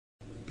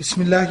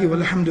Bismillah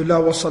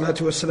walhamdulillah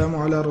wassalatu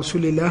wassalamu ala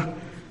rasulillah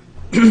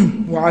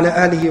wa ala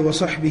alihi wa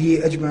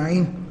sahbihi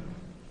ajma'een.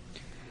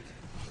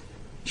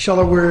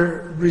 Inshallah,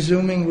 we're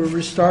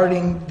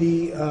restarting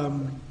the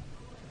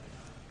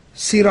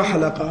Sīrah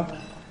halaqa,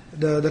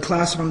 the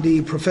class from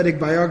the prophetic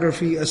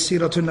biography,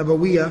 as-Seerah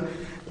an-Nabawiyyah,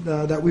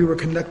 that we were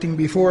conducting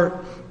before.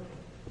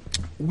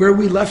 Where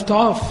we left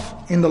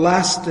off in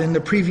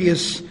the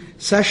previous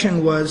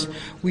session was,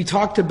 we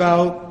talked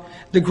about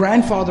the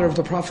grandfather of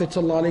the Prophet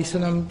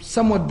ﷺ,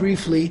 somewhat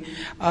briefly.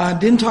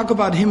 Didn't talk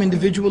about him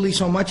individually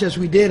so much as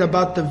we did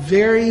about the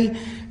very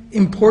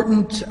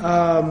important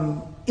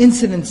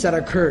incidents that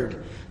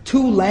occurred.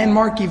 Two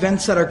landmark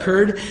events that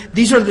occurred.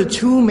 These are the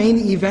two main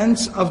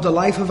events of the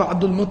life of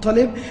Abdul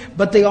Muttalib,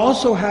 but they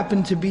also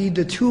happen to be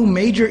the two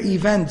major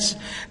events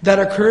that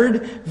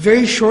occurred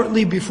very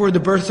shortly before the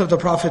birth of the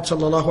Prophet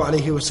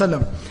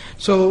ﷺ.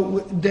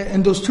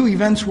 And those two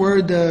events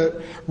were the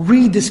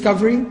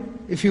rediscovery,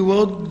 if you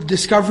will,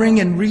 discovering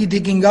and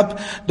re-digging up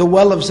the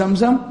well of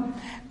Zamzam.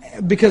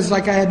 Because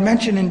like I had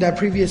mentioned in that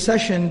previous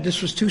session,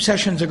 this was 2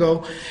 sessions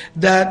ago,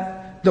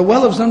 that the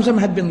well of Zamzam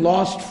had been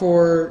lost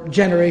for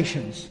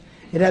generations.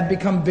 It had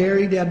become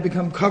buried, it had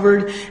become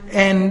covered,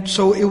 and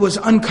so it was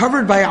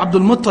uncovered by Abdul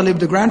Muttalib,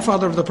 the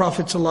grandfather of the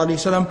Prophet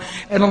ﷺ.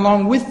 And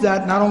along with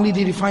that, not only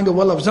did he find the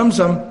well of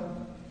Zamzam,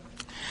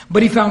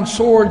 but he found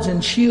swords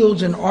and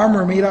shields and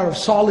armor made out of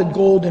solid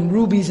gold and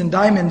rubies and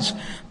diamonds.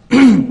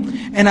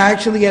 And I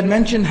actually had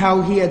mentioned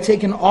how he had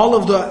taken all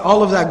of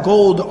that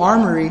gold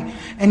armory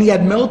and he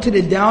had melted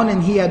it down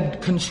and he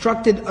had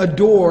constructed a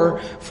door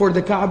for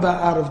the Kaaba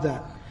out of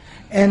that.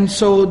 And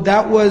so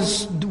that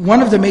was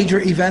one of the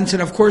major events.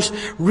 And of course,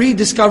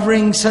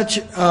 rediscovering such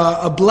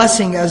a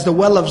blessing as the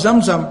well of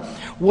Zamzam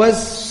was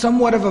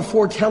somewhat of a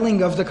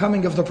foretelling of the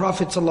coming of the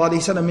Prophet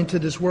ﷺ into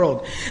this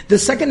world. The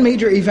second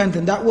major event,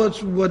 and that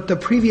was what the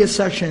previous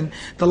session,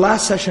 the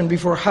last session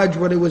before Hajj,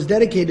 what it was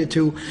dedicated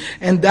to,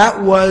 and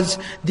that was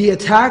the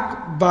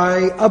attack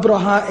by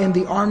Abraha and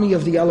the army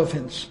of the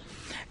elephants.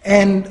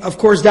 And of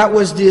course that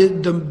was the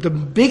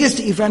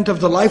biggest event of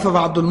the life of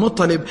Abdul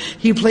Muttalib.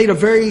 He played a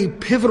very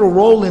pivotal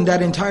role in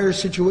that entire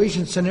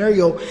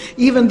scenario,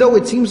 even though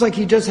it seems like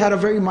he just had a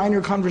very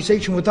minor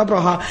conversation with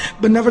Abraha,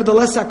 but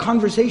nevertheless that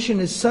conversation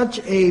is such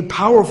a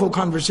powerful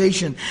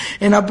conversation.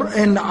 And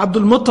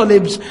Abdul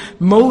Muttalib's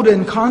mode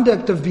and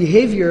conduct of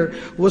behavior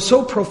was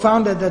so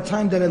profound at that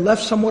time that it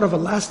left somewhat of a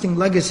lasting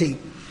legacy.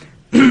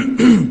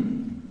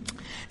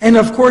 And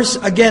of course,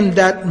 again,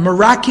 that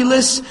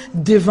miraculous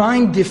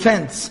divine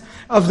defense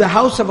of the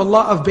house of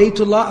Allah, of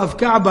Baytullah, of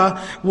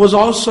Kaaba, was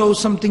also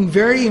something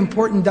very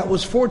important that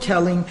was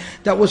foretelling,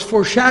 that was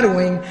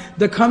foreshadowing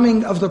the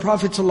coming of the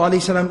Prophet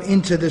ﷺ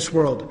into this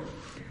world.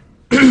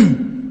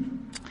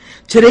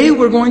 Today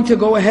we're going to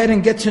go ahead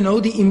and get to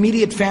know the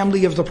immediate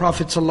family of the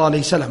Prophet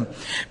ﷺ.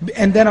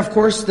 And then of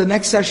course the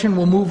next session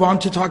we'll move on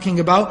to talking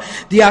about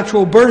the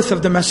actual birth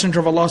of the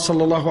Messenger of Allah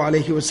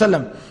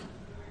ﷺ.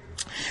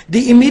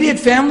 The immediate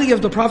family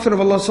of the Prophet of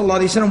Allah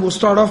ﷺ will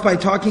start off by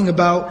talking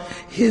about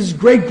his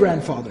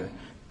great-grandfather.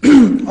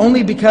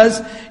 Only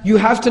because you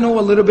have to know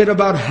a little bit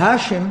about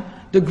Hashim,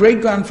 the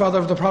great-grandfather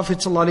of the Prophet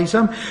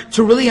ﷺ,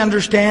 to really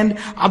understand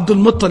Abdul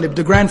Muttalib,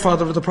 the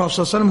grandfather of the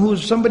Prophet ﷺ, who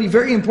is somebody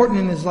very important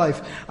in his life.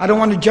 I don't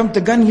want to jump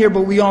the gun here,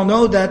 but we all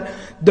know that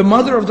the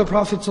mother of the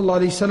Prophet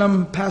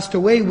ﷺ passed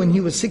away when he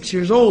was 6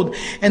 years old.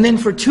 And then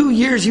for 2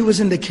 years he was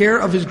in the care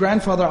of his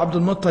grandfather Abdul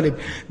Muttalib.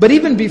 But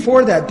even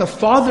before that, the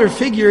father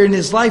figure in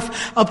his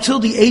life up till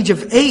the age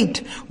of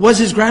 8 was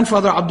his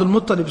grandfather Abdul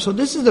Muttalib. So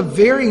this is a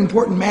very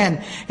important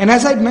man. And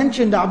as I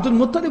mentioned, Abdul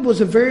Muttalib was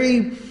a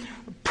very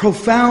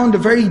profound, a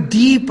very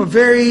deep, a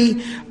very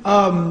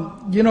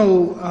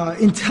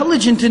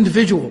intelligent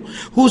individual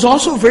who was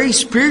also very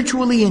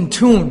spiritually in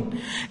tune.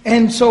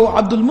 And so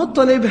Abdul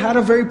Muttalib had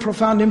a very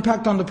profound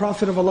impact on the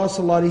Prophet of Allah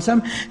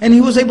ﷺ, and he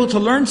was able to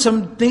learn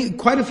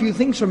quite a few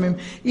things from him,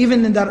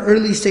 even in that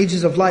early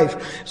stages of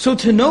life. So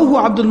to know who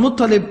Abdul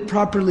Muttalib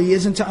properly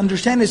is and to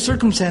understand his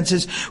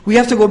circumstances, we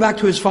have to go back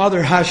to his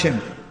father Hashim.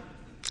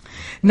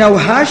 Now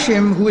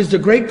Hashim, who is the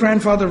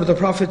great-grandfather of the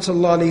Prophet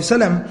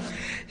ﷺ,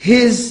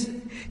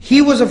 he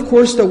was of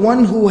course the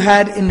one who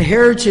had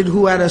inherited,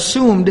 who had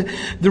assumed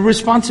the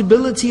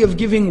responsibility of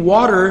giving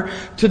water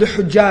to the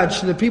Hujjaj,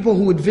 to the people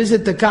who would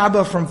visit the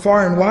Kaaba from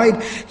far and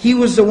wide. He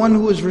was the one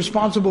who was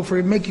responsible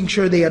for making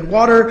sure they had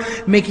water,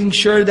 making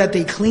sure that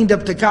they cleaned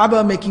up the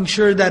Kaaba, making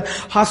sure that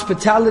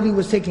hospitality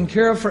was taken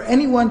care of for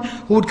anyone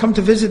who would come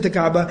to visit the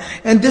Kaaba.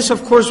 And this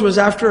of course was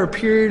after a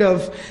period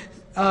of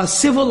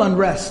civil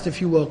unrest, if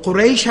you will.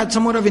 Quraysh had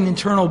somewhat of an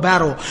internal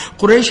battle.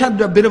 Quraysh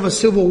had a bit of a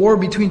civil war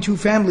between two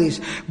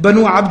families,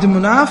 Banu Abd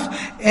Munaf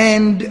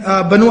and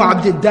Banu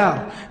Abd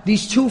Dar.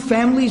 These two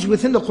families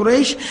within the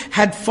Quraysh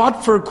had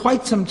fought for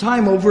quite some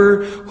time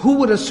over who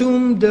would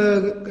assume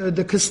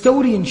the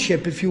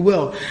custodianship, if you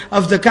will,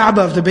 of the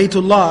Kaaba, of the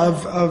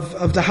Baytullah,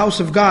 of the house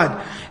of God.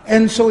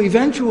 And so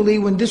eventually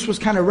when this was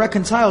kind of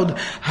reconciled,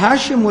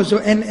 Hashim was,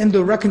 and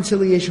the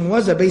reconciliation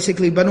was that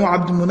basically Banu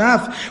Abd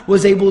Munaf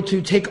was able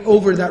to take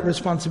over that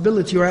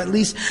responsibility, or at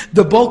least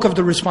the bulk of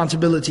the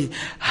responsibility.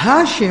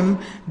 Hashim,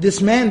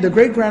 this man, the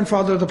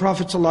great-grandfather of the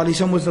Prophet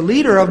ﷺ, was the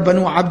leader of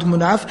Banu Abd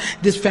Munaf,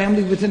 this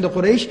family within the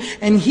Quraysh,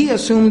 and he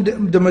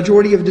assumed the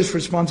majority of this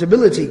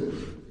responsibility.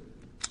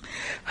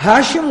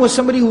 Hashim was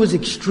somebody who was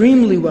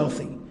extremely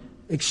wealthy,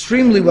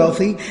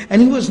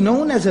 and he was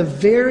known as a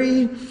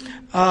very,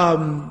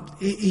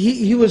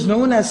 he was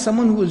known as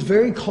someone who was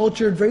very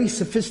cultured, very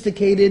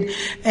sophisticated,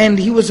 and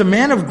he was a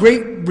man of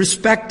great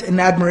respect and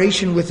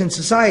admiration within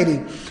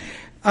society.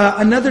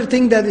 Another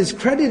thing that is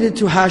credited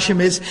to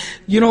Hashim is,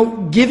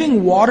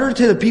 giving water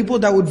to the people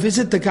that would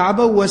visit the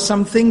Kaaba was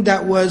something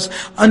that was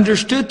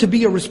understood to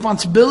be a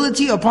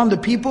responsibility upon the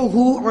people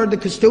who are the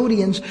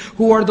custodians,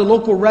 who are the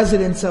local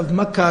residents of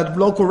Mecca,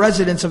 local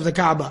residents of the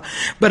Kaaba.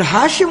 But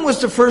Hashim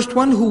was the first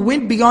one who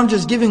went beyond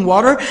just giving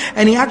water,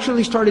 and he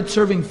actually started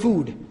serving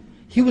food.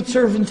 He would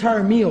serve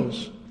entire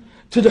meals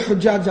to the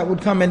Hujjaj that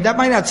would come. And that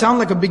might not sound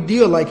like a big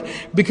deal,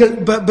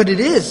 but it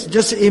is.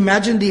 Just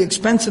imagine the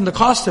expense and the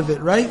cost of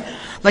it, right?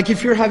 Like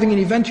if you're having an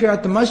event here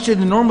at the masjid,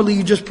 and normally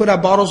you just put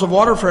out bottles of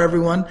water for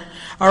everyone,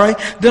 all right?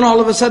 Then all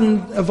of a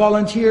sudden a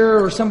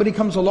volunteer or somebody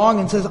comes along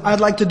and says, I'd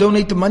like to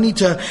donate the money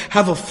to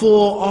have a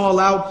full,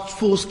 all-out,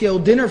 full-scale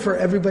dinner for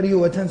everybody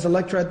who attends the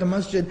lecture at the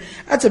masjid.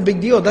 That's a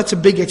big deal. That's a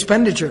big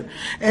expenditure.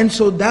 And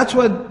so that's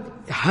what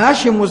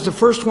Hashim was the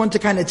first one to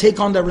kind of take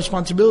on that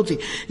responsibility.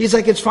 He's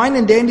like, it's fine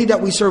and dandy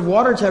that we serve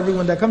water to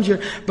everyone that comes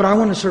here, but I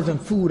want to serve them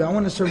food, I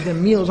want to serve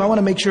them meals, I want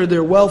to make sure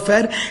they're well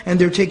fed and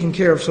they're taken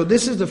care of. So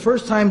this is the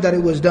first time that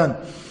it was done.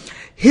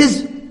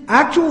 His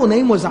actual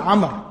name was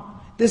Amr.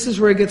 This is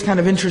where it gets kind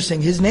of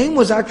interesting. His name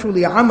was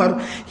actually Amr.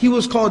 He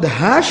was called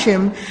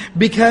Hashim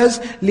because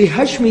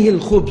لِهَشْمِهِ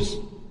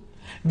الْخُبْزِ.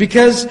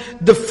 Because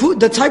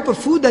the type of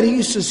food that he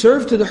used to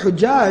serve to the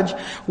Hujjaj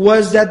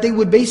was that they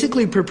would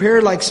basically prepare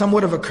like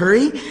somewhat of a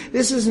curry.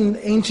 This is an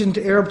ancient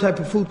Arab type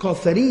of food called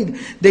tharid.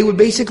 They would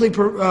basically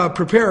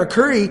prepare a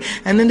curry,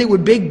 and then they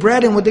would bake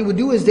bread, and what they would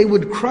do is they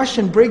would crush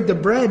and break the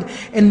bread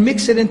and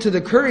mix it into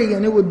the curry,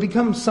 and it would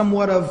become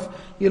somewhat of,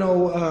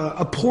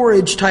 a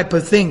porridge type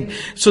of thing.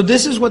 So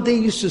this is what they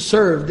used to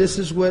serve. This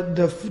is what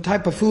the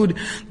type of food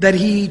that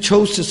he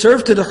chose to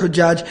serve to the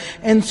Hujjaj.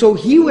 And so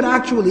he would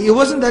actually, it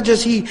wasn't that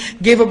just he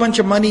gave a bunch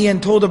of money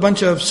and told a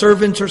bunch of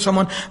servants or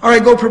someone, all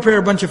right, go prepare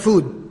a bunch of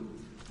food.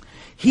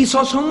 He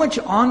saw so much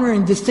honor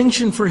and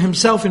distinction for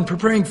himself in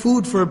preparing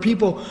food for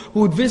people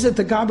who would visit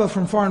the Kaaba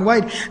from far and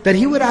wide, that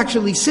he would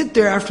actually sit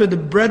there after the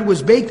bread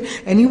was baked,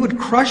 and he would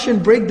crush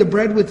and break the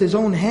bread with his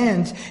own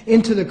hands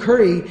into the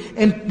curry,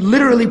 and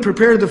literally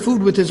prepare the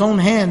food with his own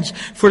hands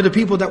for the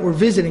people that were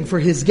visiting, for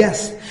his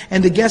guests,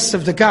 and the guests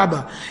of the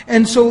Kaaba.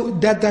 And so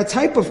that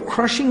type of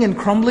crushing and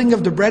crumbling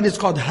of the bread is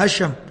called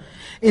Hasham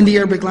in the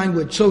Arabic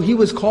language. So he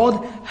was called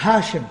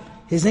Hashim.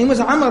 His name was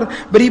Amr,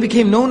 but he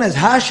became known as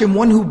Hashim,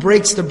 one who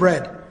breaks the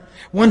bread,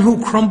 one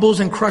who crumbles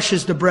and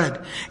crushes the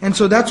bread. And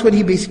so that's what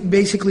he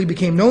basically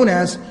became known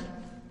as.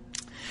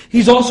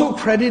 He's also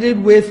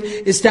credited with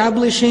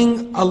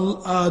establishing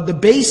the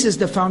basis,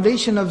 the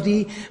foundation of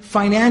the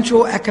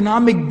financial,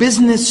 economic,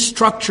 business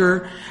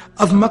structure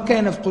of Mecca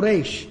and of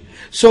Quraysh.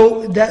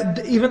 So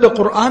that even the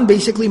Quran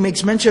basically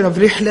makes mention of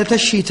رِحْلَةَ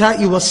الشِّتَاءِ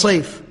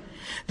وَالصَّيْفِ.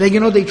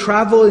 That they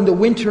travel in the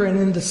winter and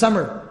in the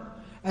summer.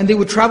 And they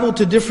would travel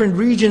to different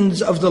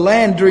regions of the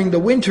land during the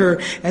winter,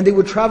 and they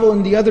would travel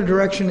in the other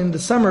direction in the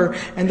summer,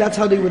 and that's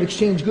how they would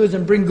exchange goods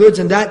and bring goods,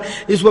 and that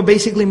is what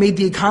basically made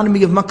the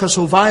economy of Mecca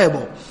so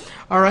viable.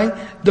 Alright?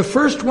 The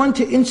first one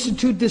to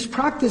institute this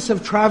practice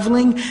of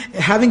traveling,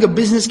 having a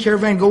business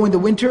caravan go in the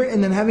winter,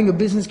 and then having a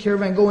business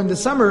caravan go in the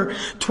summer,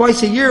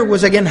 twice a year,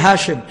 was again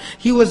Hashim.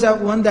 He was that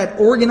one that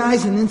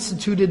organized and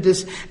instituted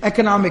this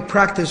economic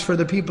practice for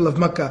the people of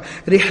Mecca.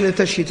 رِحْلَةَ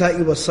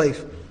الشِّتَاءِ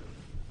وَالصَّيْفِ.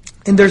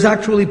 And there's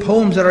actually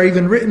poems that are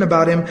even written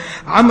about him.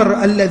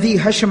 عمر الذي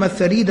هشم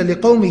الثريد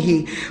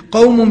لقومه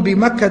قوم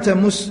بمكة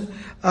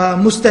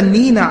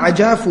مستنين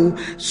عجاف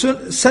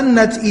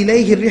سنت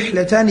إليه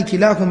الرحلتان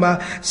كلاهما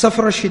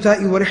سفر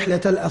الشتاء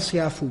ورحلة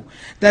الأصياف.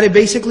 That it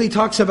basically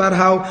talks about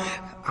how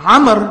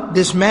Amr,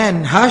 this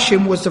man,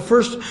 Hashim,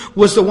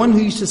 was the one who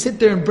used to sit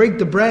there and break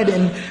the bread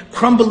and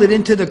crumble it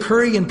into the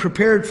curry and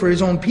prepare it for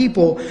his own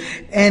people.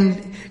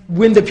 And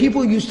when the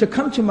people used to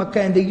come to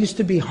Mecca and they used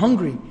to be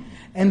hungry,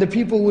 and the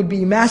people would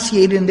be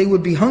emaciated and they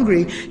would be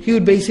hungry, he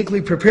would basically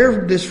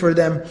prepare this for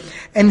them.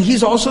 And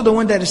he's also the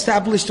one that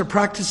established a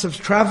practice of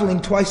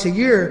traveling twice a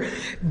year,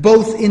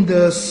 both in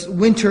the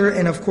winter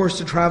and of course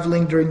the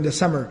traveling during the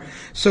summer.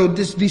 So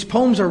these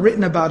poems are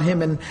written about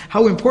him and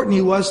how important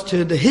he was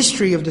to the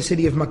history of the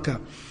city of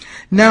Mecca.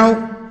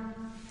 Now,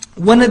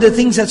 one of the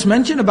things that's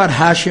mentioned about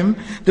Hashim,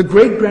 the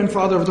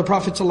great-grandfather of the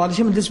Prophet ﷺ,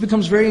 and this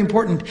becomes very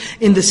important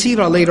in the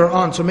Sīrah later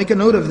on, so make a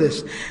note of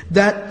this,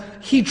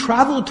 that he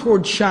traveled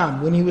towards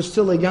Sham. When he was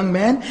still a young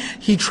man,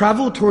 he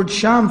traveled towards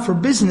Sham for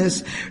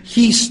business.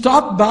 He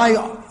stopped by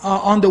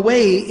on the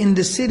way in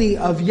the city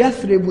of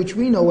Yathrib, which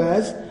we know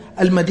as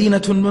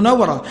al-Madinatul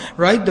Munawwara,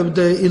 right?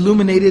 The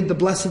illuminated, the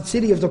blessed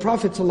city of the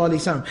Prophet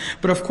ﷺ.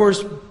 But of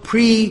course,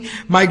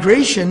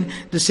 pre-migration,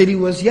 the city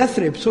was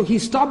Yathrib. So he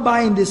stopped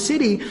by in this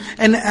city,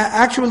 and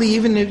actually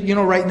even,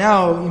 right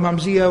now, Imam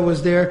Zia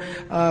was there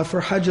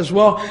for Hajj as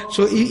well.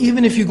 So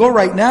even if you go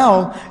right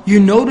now, you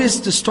notice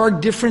the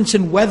stark difference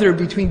in weather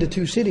between the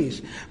two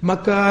cities.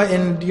 Makkah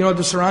and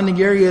the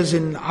surrounding areas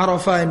in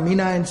Arafah and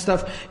Mina and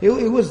stuff, it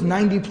was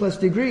 90 plus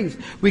degrees.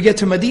 We get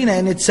to Medina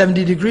and it's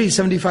 70 degrees,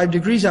 75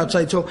 degrees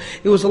outside. So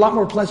it was a lot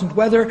more pleasant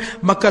weather.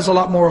 Makkah's a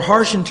lot more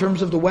harsh in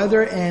terms of the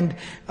weather, and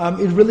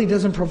it really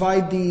doesn't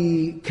provide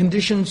the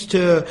conditions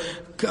to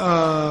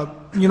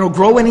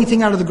grow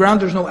anything out of the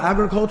ground. There's no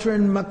agriculture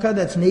in Makkah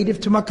that's native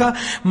to Makkah.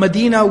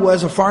 Medina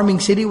was a farming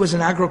city, was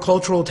an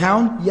agricultural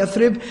town,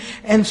 Yathrib.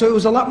 And so it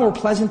was a lot more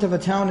pleasant of a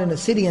town and a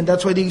city, and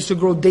that's why they used to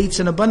grow dates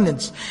in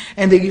abundance.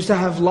 And they used to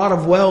have a lot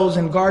of wells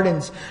and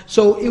gardens.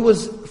 So it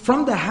was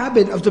from the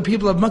habit of the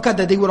people of Makkah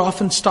that they would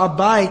often stop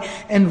by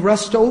and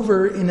rest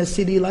over in a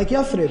city like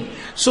Yathrib.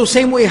 So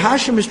same way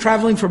Hashim is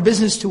traveling for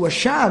business to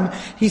Asham,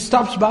 he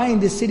stops by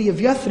in the city of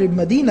Yathrib,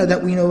 Medina,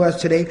 that we know as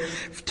today,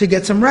 to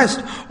get some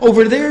rest.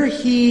 Over there,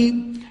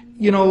 he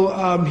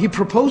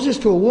proposes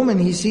to a woman.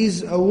 He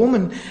sees a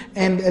woman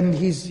and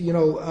he's,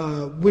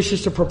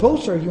 wishes to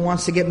propose to her. He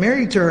wants to get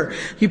married to her.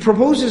 He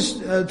proposes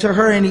to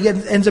her, and he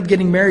ends up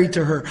getting married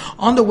to her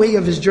on the way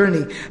of his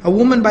journey. A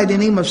woman by the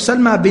name of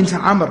Salma bint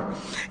Amr.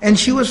 And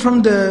she was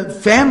from the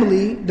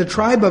family, the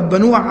tribe of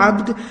Banu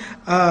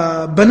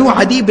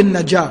Adi bin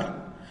Najjar.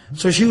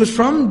 So she was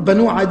from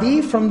Banu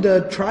Adi, from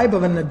the tribe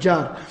of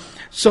an-Najjar.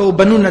 So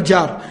Banu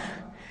Najjar.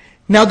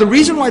 Now the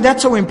reason why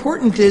that's so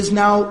important is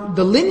now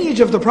the lineage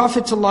of the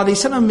Prophet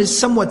ﷺ is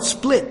somewhat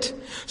split.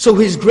 So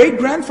his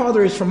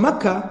great-grandfather is from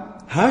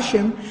Mecca,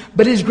 Hashim,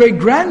 but his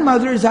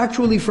great-grandmother is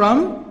actually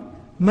from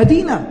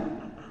Medina.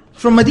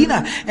 From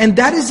Medina. And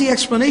that is the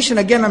explanation.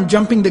 Again, I'm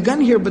jumping the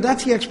gun here, but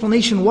that's the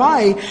explanation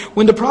why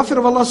when the Prophet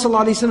of Allah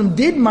ﷺ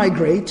did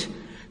migrate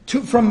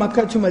from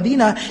Makkah to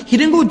Medina, he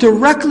didn't go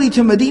directly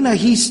to Medina,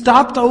 he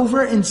stopped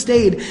over and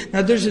stayed.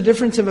 Now there's a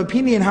difference of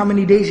opinion how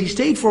many days he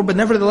stayed for, but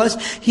nevertheless,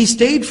 he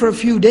stayed for a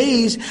few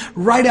days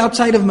right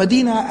outside of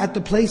Medina at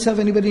the place of,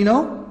 anybody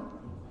know?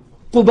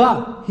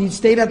 Quba. He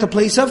stayed at the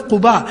place of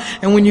Quba.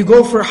 And when you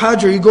go for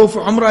Hajj or you go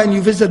for Umrah and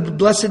you visit the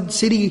blessed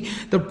city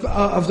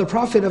of the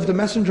Prophet, of the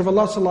Messenger of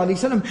Allah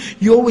ﷺ,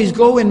 you always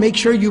go and make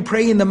sure you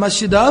pray in the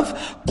Masjid of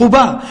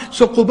Quba.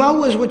 So Quba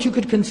was what you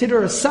could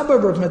consider a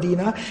suburb of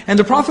Medina, and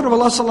the Prophet of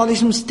Allah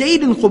ﷺ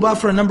stayed in Quba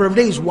for a number of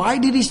days. Why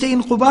did he stay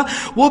in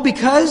Quba? Well,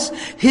 because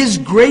his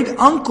great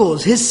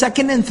uncles, his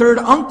second and third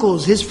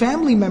uncles, his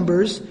family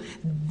members,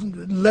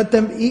 let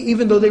them,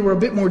 even though they were a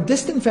bit more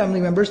distant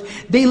family members,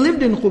 they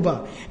lived in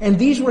Quba. And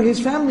these were his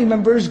family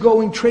members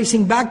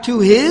tracing back to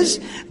his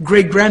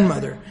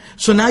great-grandmother.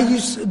 So now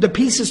the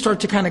pieces start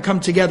to kind of come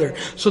together.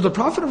 So the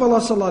Prophet of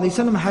Allah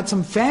ﷺ had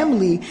some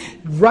family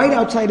right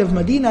outside of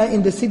Medina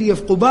in the city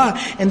of Quba,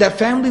 and that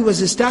family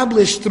was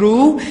established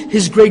through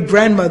his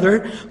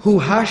great-grandmother, who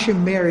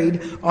Hashim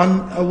married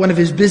on one of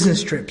his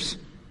business trips.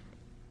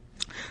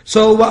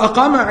 So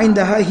وَأَقَامَ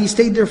عِنْدَهَا, he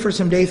stayed there for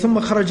some days.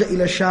 ثُمَّ خَرَجَ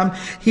إِلَى الشَّامِ,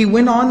 he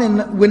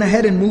went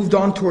ahead and moved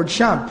on towards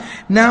Sham.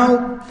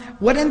 Now,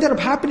 what ended up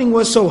happening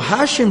was, so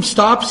Hashim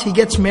stops, he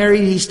gets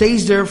married, he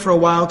stays there for a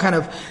while, kind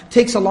of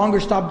takes a longer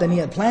stop than he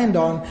had planned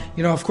on.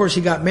 Of course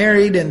he got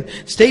married and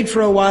stayed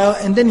for a while,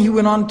 and then he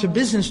went on to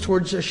business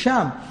towards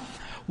Sham.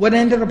 What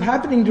ended up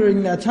happening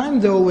during that time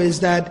though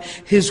is that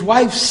his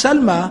wife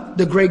Salma,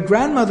 the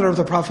great-grandmother of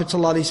the Prophet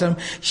ﷺ,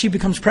 she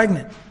becomes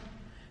pregnant.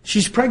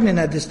 She's pregnant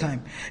at this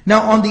time.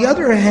 Now on the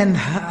other hand,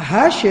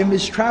 Hashim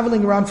is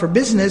traveling around for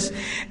business,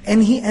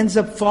 and he ends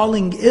up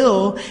falling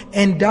ill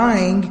and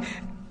dying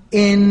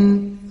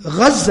in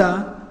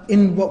Gaza,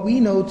 in what we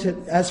know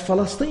as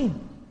Palestine.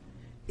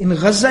 In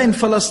Gaza, in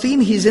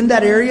Palestine, he's in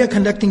that area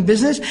conducting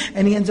business,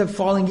 and he ends up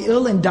falling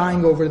ill and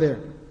dying over there.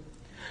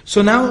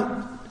 So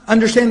now,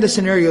 understand the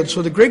scenario.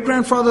 So the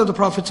great-grandfather of the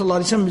Prophet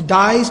ﷺ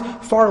dies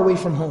far away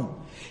from home.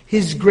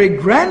 His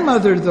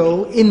great-grandmother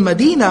though, in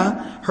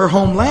Medina, her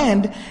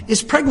homeland,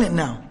 is pregnant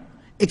now,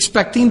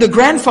 expecting the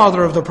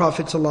grandfather of the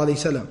Prophet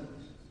ﷺ.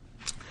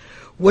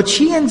 What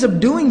she ends up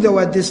doing though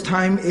at this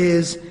time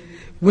is,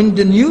 when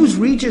the news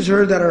reaches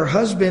her that her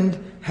husband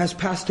has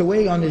passed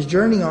away on his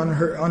journey,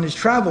 on his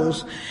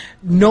travels,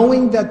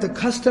 knowing that the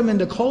custom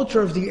and the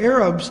culture of the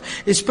Arabs,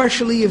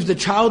 especially if the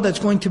child that's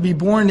going to be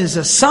born is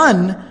a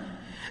son,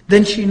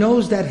 then she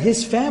knows that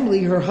his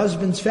family, her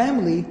husband's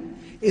family,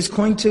 is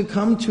going to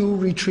come to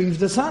retrieve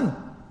the son.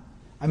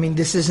 I mean,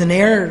 this is an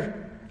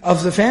heir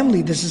of the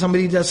family. This is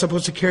somebody that's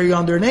supposed to carry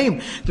on their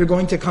name. They're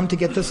going to come to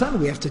get the son.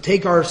 We have to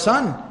take our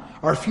son,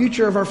 our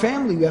future of our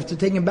family. We have to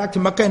take him back to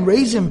Mecca and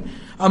raise him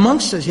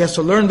amongst us. He has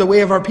to learn the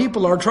way of our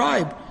people, our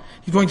tribe.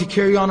 He's going to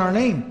carry on our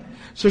name.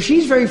 So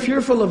she's very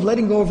fearful of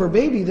letting go of her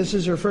baby. This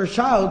is her first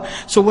child.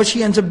 So what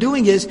she ends up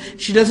doing is,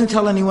 she doesn't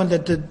tell anyone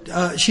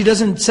that she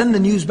doesn't send the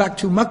news back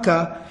to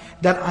Mecca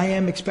that I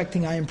am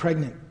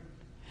pregnant.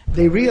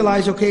 They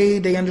realize, okay,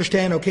 they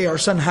understand, okay, our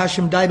son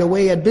Hashim died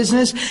away at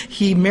business.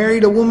 He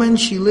married a woman.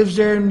 She lives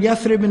there in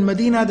Yathrib in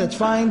Medina. That's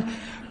fine.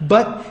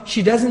 But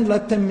she does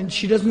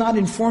not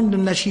inform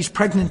them that she's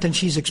pregnant and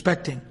she's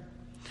expecting.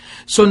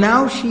 So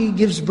now she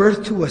gives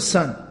birth to a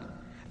son,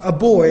 a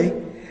boy.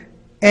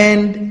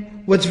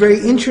 And what's very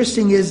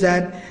interesting is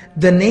that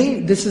the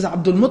name, this is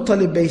Abdul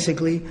Muttalib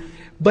basically,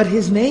 but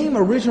his name,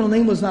 original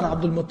name was not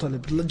Abdul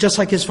Muttalib. Just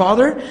like his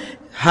father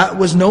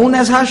was known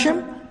as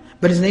Hashim,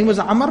 but his name was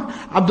Amr.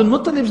 Abdul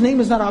Muttalib's name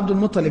is not Abdul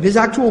Muttalib. His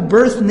actual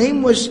birth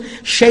name was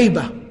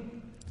Shayba.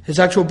 His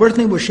actual birth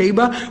name was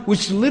Shayba,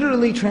 which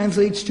literally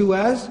translates to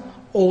as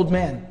old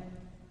man.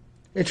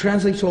 It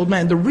translates to old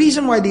man. The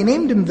reason why they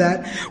named him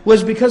that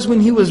was because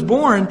when he was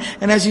born,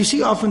 and as you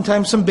see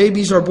oftentimes some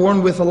babies are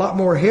born with a lot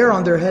more hair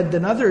on their head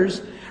than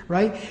others,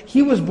 right?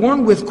 He was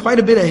born with quite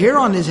a bit of hair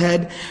on his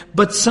head,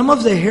 but some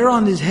of the hair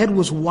on his head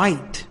was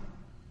white.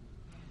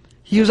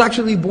 He was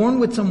actually born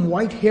with some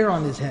white hair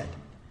on his head.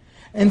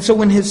 And so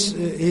when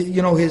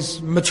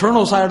his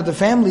maternal side of the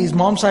family, his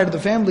mom's side of the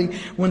family,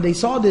 when they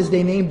saw this,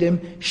 they named him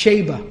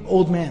Shayba,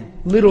 old man,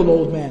 little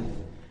old man.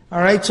 All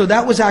right, so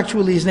that was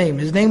actually his name.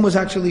 His name was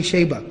actually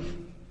Shayba.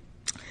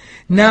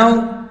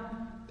 Now,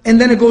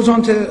 and then it goes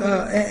on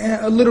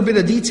to a little bit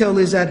of detail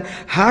is that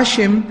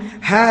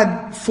Hashim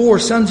had 4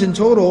 sons in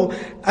total: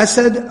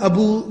 Asad,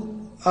 Abu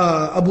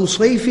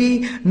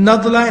Sayfi,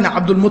 Nadla, and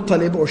Abdul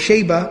Muttalib, or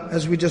Shayba,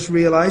 as we just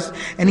realized.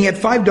 And he had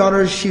 5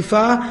 daughters: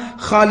 Shifa,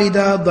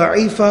 Khalida,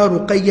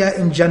 Da'ifa, Ruqayya,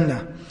 and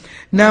Jannah.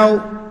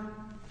 Now,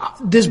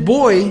 this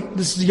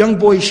young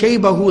boy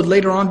Shayba, who would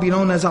later on be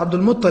known as Abdul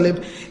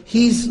Muttalib,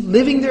 he's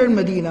living there in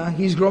Medina.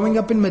 He's growing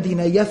up in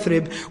Medina,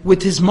 Yathrib,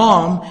 with his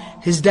mom.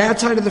 His dad's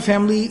side of the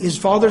family, his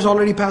father's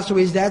already passed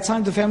away. His dad's side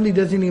of the family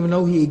doesn't even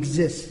know he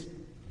exists.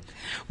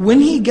 When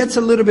he gets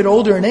a little bit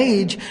older in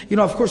age,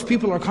 of course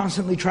people are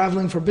constantly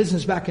traveling for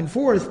business back and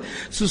forth.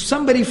 So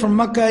somebody from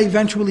Makkah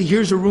eventually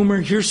hears a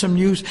rumor, hears some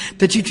news,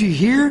 that you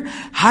hear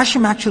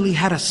Hashim actually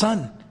had a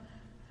son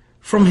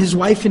from his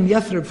wife in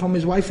Yathrib, from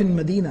his wife in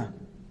Medina.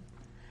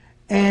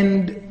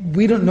 And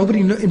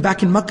nobody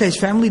back in Makkah, his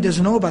family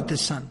doesn't know about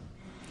this son.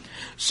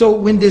 So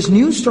when this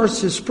news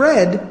starts to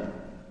spread,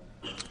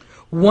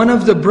 one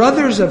of the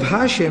brothers of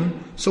Hashim,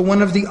 so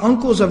one of the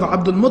uncles of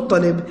Abdul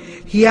Muttalib,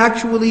 he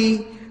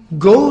actually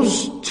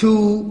goes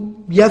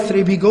to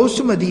Yathrib, he goes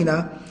to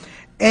Medina,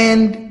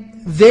 and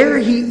there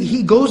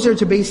he goes there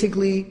to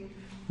basically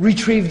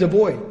retrieve the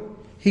boy.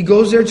 He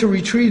goes there to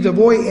retrieve the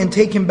boy and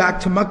take him back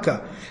to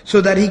Makkah, so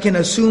that he can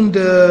assume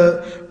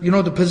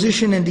the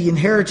position and the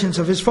inheritance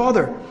of his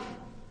father.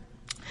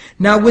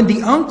 Now when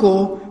the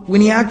uncle,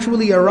 when he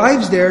actually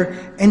arrives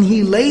there and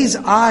he lays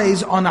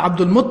eyes on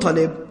Abdul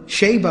Muttalib,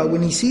 Shayba,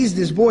 when he sees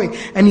this boy,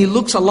 and he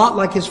looks a lot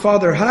like his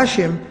father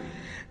Hashim,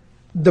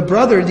 the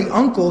brother, the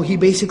uncle, he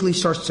basically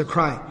starts to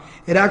cry.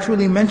 It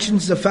actually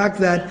mentions the fact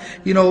that,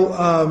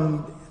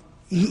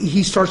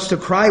 he starts to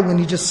cry when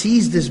he just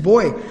sees this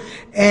boy.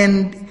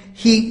 And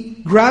he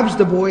grabs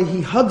the boy,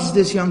 he hugs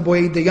this young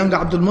boy, the young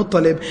Abdul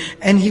Muttalib,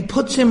 and he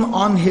puts him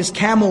on his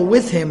camel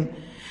with him,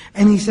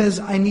 and he says,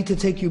 I need to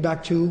take you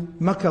back to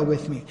Makkah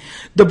with me.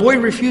 The boy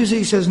refuses,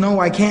 he says, no,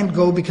 I can't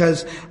go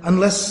because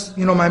unless,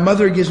 my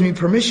mother gives me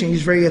permission.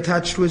 He's very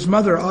attached to his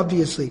mother,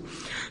 obviously.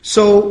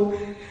 So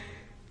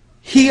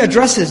he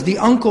addresses the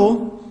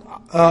uncle,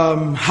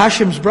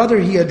 Hashim's brother,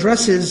 he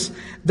addresses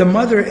the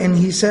mother and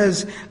he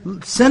says,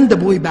 send the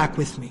boy back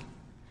with me.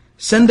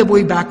 Send the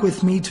boy back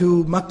with me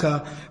to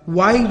Makkah.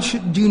 Why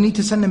do you need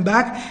to send him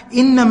back?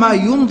 إِنَّمَا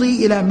يُمْضِي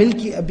إِلَى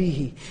مِلْكِ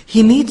أَبِيهِ.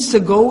 He needs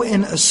to go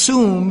and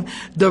assume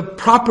the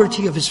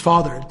property of his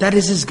father. That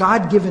is his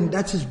God-given,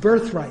 that's his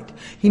birthright.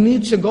 He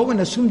needs to go and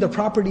assume the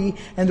property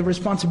and the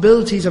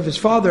responsibilities of his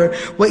father.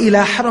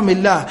 وَإِلَى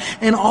حَرَمِ اللَّهِ.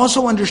 And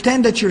also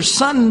understand that your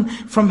son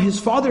from his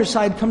father's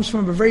side comes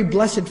from a very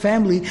blessed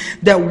family,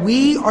 that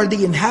we are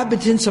the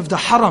inhabitants of the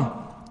haram.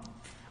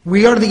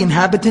 We are the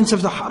inhabitants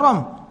of the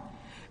haram.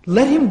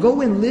 Let him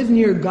go and live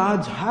near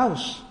God's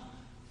house,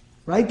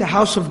 right? The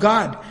house of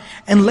God.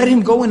 And let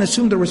him go and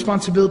assume the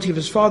responsibility of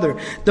his father.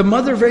 The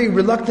mother very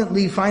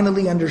reluctantly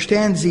finally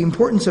understands the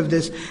importance of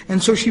this,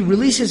 and so she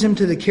releases him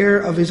to the care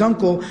of his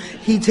uncle.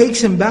 He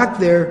takes him back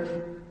there,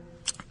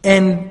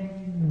 and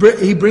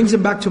he brings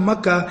him back to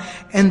Makkah,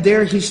 and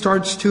there he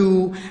starts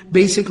to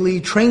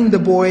basically train the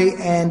boy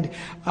and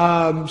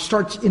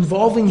starts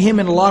involving him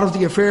in a lot of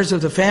the affairs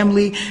of the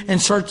family, and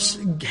starts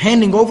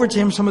handing over to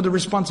him some of the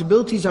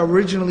responsibilities that were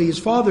originally his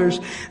father's,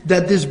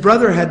 that this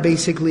brother had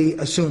basically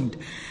assumed.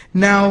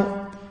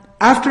 Now,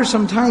 after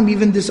some time,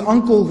 even this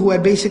uncle who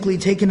had basically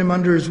taken him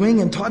under his wing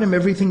and taught him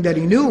everything that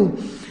he knew,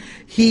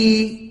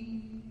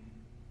 he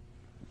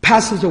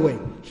passes away.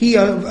 He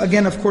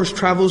again, of course,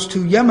 travels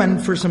to Yemen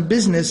for some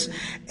business,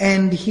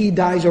 and he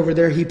dies over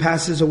there. He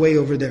passes away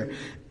over there.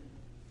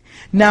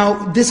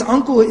 Now, this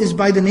uncle is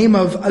by the name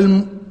of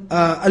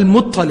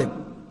Al-Muttalib.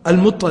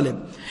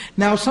 Al-Muttalib.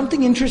 Now,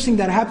 something interesting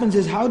that happens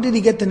is, how did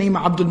he get the name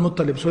Abdul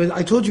Muttalib? So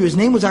I told you his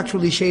name was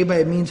actually Shayba.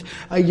 It means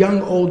a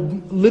young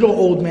little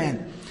old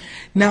man.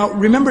 Now,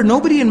 remember,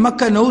 nobody in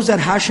Makkah knows that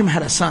Hashim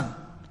had a son.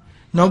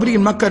 Nobody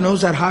in Makkah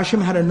knows that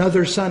Hashim had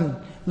another son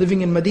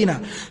living in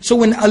Medina. So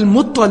when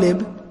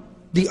Al-Muttalib,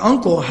 the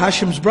uncle,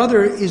 Hashim's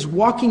brother, is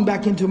walking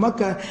back into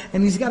Makkah,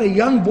 and he's got a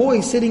young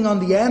boy sitting on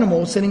the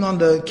animal, sitting on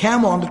the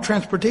camel, on the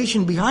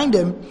transportation behind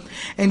him,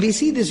 and they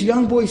see this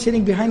young boy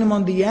sitting behind him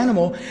on the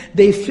animal.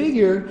 They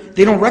figure,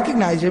 they don't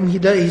recognize him,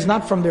 he's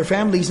not from their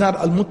family, he's not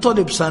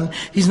Al-Muttalib's son,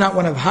 he's not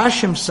one of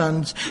Hashim's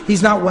sons,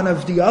 he's not one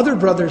of the other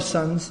brother's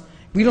sons.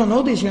 We don't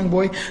know this young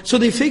boy. So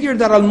they figured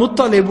that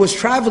Al-Muttalib was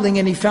traveling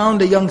and he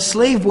found a young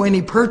slave boy and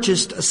he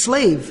purchased a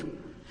slave.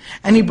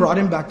 And he brought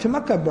him back to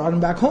Makkah, brought him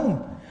back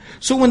home.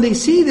 So when they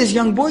see this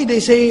young boy, they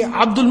say,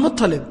 Abdul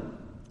Muttalib,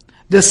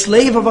 the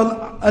slave of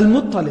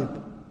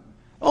Al-Muttalib.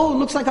 Oh, it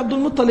looks like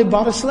Abdul Muttalib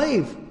bought a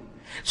slave.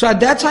 So at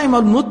that time,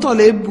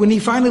 Al-Muttalib, when he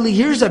finally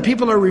hears that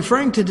people are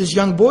referring to this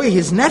young boy,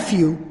 his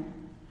nephew,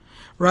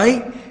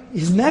 right?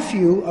 His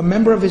nephew, a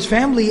member of his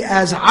family,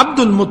 as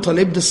Abdul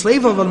Muttalib, the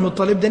slave of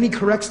Al-Muttalib, then he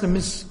corrects the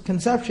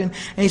misconception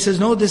and he says,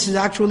 no, this is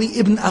actually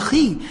Ibn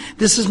Akhi.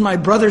 This is my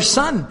brother's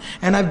son,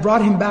 and I've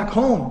brought him back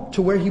home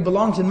to where he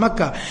belongs in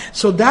Makkah.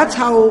 So that's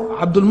how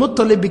Abdul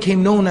Muttalib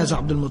became known as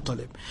Abdul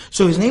Muttalib.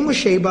 So his name was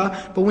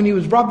Shayba, but when he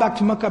was brought back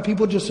to Makkah,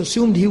 people just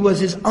assumed he was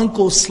his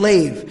uncle's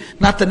slave.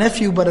 Not the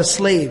nephew, but a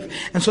slave.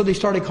 And so they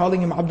started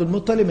calling him Abdul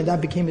Muttalib, and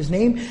that became his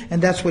name,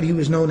 and that's what he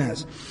was known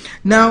as.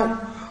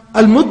 Now,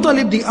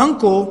 Al-Muttalib, the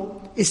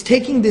uncle, is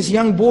taking this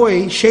young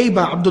boy,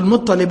 Shayba, Abdul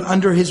Muttalib,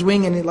 under his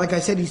wing, and like I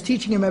said, he's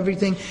teaching him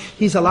everything.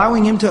 He's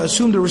allowing him to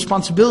assume the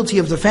responsibility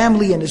of the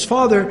family and his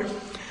father.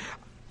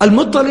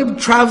 Al-Muttalib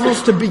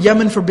travels to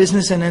Yemen for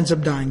business and ends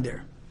up dying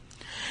there.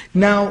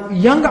 Now,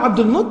 young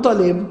Abdul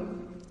Muttalib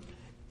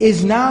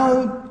is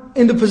now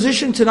in the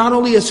position to not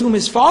only assume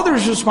his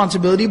father's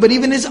responsibility, but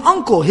even his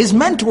uncle, his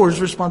mentor's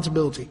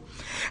responsibility.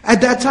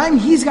 At that time,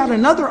 he's got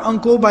another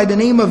uncle by the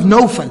name of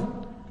Nawfal.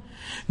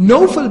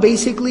 Nawfal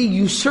basically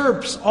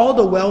usurps all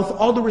the wealth,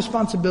 all the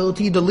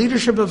responsibility, the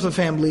leadership of the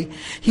family.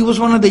 He was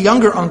one of the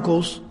younger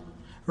uncles,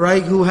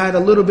 right, who had a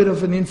little bit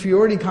of an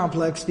inferiority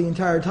complex the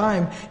entire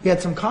time. He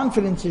had some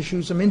confidence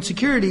issues, some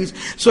insecurities.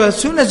 So as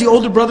soon as the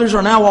older brothers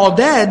are now all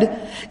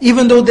dead,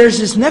 even though there's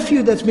this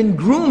nephew that's been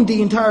groomed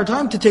the entire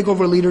time to take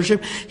over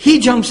leadership, he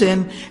jumps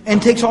in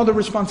and takes all the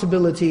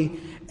responsibility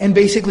and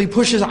basically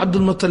pushes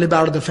Abdul Muttalib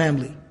out of the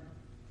family.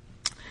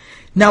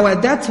 Now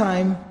at that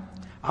time,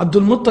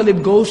 Abdul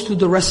Muttalib goes to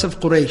the rest of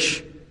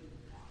Quraysh.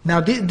 Now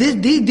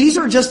these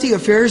are just the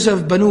affairs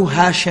of Banu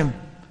Hashim,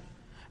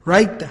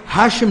 right?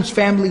 Hashim's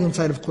family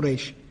inside of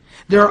Quraysh.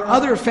 There are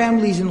other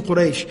families in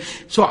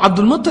Quraysh. So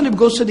Abdul Muttalib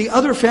goes to the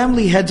other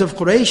family heads of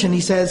Quraysh and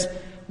he says,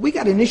 we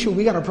got an issue,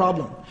 we got a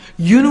problem.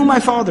 You knew my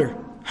father,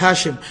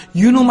 Hashim.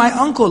 You knew my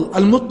uncle,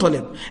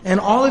 Al-Muttalib. And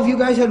all of you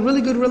guys had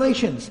really good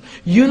relations.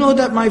 You know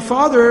that my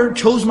father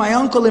chose my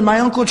uncle and my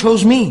uncle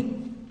chose me.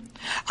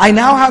 I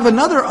now have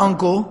another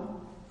uncle.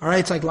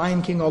 Alright, it's like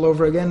Lion King all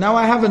over again. Now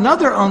I have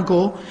another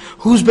uncle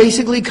who's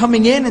basically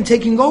coming in and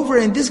taking over,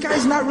 and this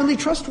guy's not really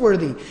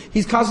trustworthy.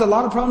 He's caused a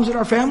lot of problems in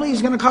our family,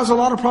 he's going to cause a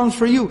lot of problems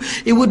for you.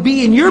 It would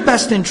be in your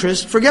best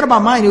interest, forget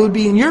about mine, it would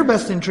be in your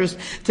best interest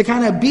to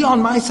kind of be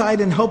on my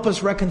side and help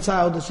us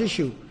reconcile this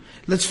issue.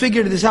 Let's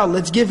figure this out.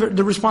 Let's give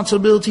the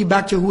responsibility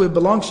back to who it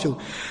belongs to.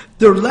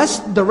 The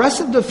rest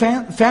of the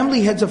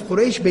family heads of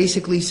Quraysh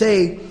basically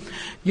say,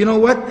 you know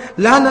what?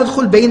 لَا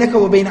نَدْخُلْ بَيْنَكَ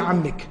وَبَيْنَ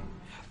عَمِّكَ.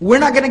 We're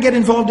not going to get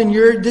involved in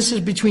this is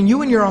between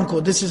you and your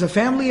uncle. This is a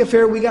family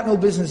affair. We got no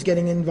business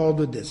getting involved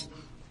with this.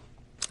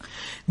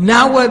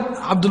 Now what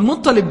Abdul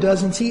Muttalib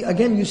does, and see,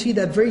 again, you see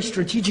that very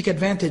strategic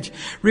advantage.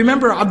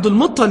 Remember, Abdul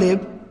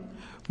Muttalib,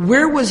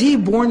 where was he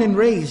born and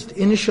raised?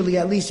 Initially,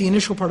 at least the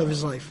initial part of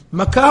his life.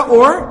 Makkah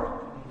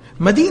or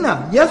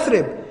Medina,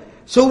 Yathrib.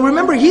 So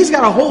remember, he's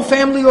got a whole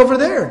family over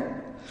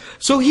there.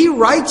 So he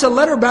writes a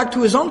letter back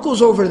to his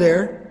uncles over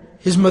there,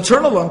 his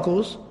maternal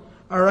uncles,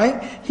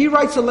 alright? He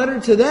writes a letter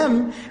to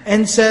them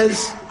and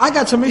says, I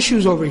got some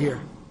issues over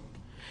here.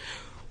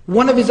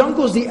 One of his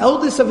uncles, the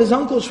eldest of his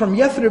uncles from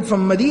Yathrib,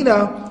 from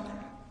Medina,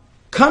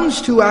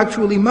 comes to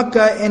actually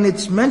Makkah, and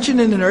it's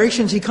mentioned in the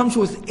narrations, he comes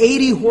with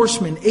 80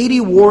 horsemen, 80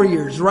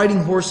 warriors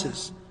riding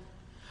horses.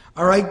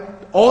 Alright?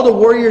 All the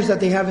warriors that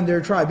they have in their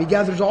tribe. He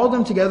gathers all of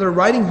them together,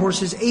 riding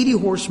horses, 80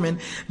 horsemen.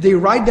 They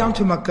ride down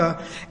to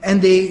Makkah,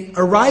 and they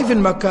arrive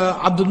in Makkah.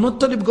 Abdul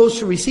Muttalib goes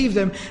to receive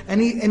them,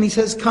 and he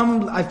says,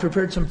 come, I've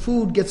prepared some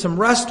food, get some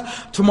rest.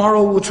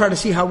 Tomorrow we'll try to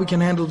see how we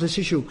can handle this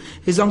issue.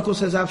 His uncle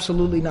says,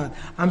 absolutely not.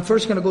 I'm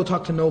first going to go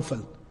talk to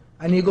Nawfal.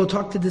 I need to go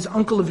talk to this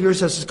uncle of yours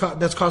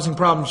that's causing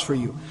problems for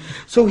you.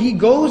 So he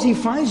goes, he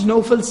finds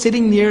Nawfal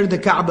sitting near the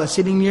Kaaba,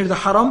 sitting near the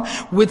Haram,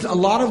 with a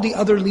lot of the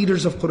other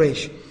leaders of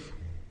Quraysh.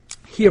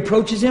 He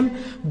approaches him,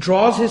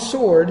 draws his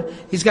sword.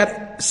 He's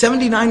got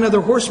 79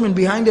 other horsemen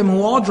behind him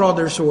who all draw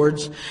their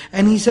swords.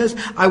 And he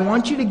says, I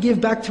want you to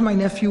give back to my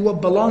nephew what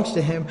belongs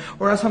to him,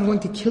 or else I'm going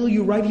to kill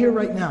you right here,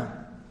 right now.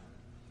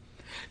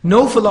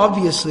 Nawfal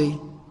obviously,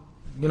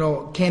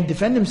 can't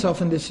defend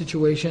himself in this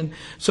situation.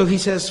 So he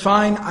says,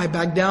 fine, I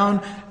back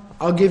down.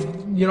 I'll give,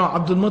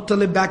 Abdul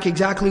Muttalib back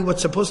exactly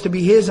what's supposed to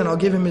be his, and I'll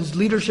give him his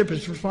leadership,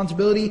 his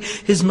responsibility,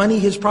 his money,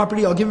 his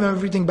property. I'll give him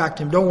everything back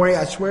to him. Don't worry,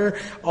 I swear.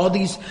 All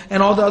the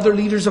other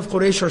leaders of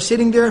Quraysh are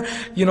sitting there.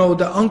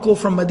 The uncle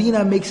from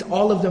Medina makes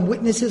all of them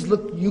witnesses.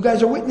 Look, you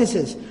guys are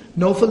witnesses.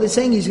 Nawfal is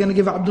saying he's going to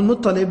give Abdul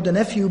Muttalib, the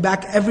nephew,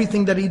 back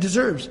everything that he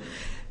deserves.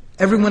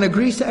 Everyone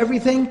agrees to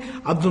everything.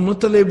 Abdul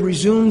Muttalib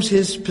resumes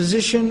his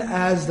position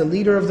as the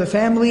leader of the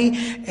family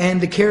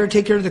and the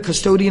caretaker, the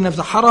custodian of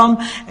the haram,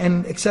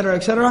 and etc.,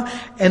 etc.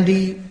 And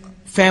the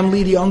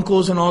family, the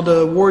uncles and all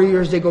the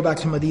warriors, they go back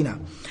to Medina.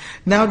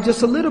 Now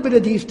just a little bit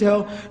of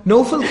detail.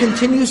 Nawfal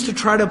continues to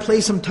try to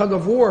play some tug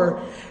of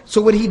war.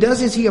 So what he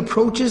does is he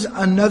approaches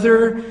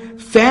another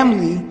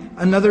family,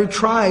 another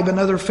tribe,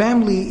 another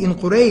family in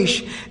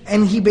Quraysh,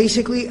 and he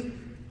basically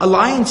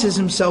alliances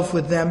himself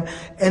with them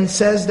and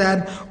says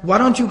that, why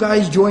don't you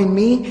guys join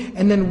me,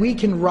 and then we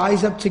can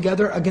rise up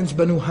together against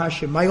Banu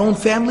Hashim. My own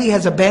family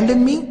has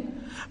abandoned me.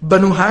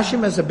 Banu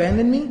Hashim has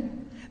abandoned me.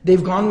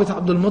 They've gone with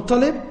Abdul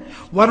Muttalib.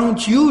 Why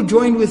don't you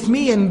join with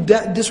me, and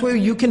this way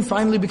you can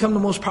finally become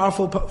the most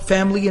powerful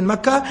family in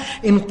Mecca,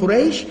 in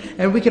Quraysh,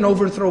 and we can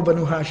overthrow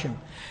Banu Hashim.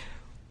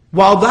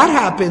 While that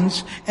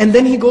happens, and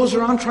then he goes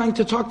around trying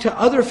to talk to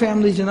other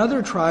families and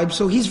other tribes,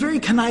 so he's very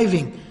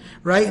conniving.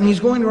 Right? And he's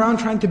going around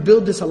trying to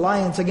build this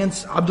alliance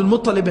against Abdul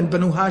Muttalib and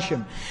Banu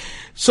Hashim.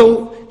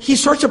 So he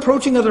starts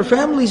approaching other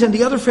families, and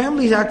the other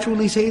families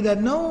actually say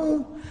that,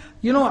 no,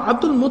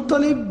 Abdul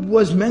Muttalib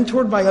was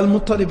mentored by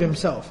Al-Muttalib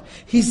himself.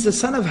 He's the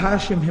son of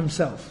Hashim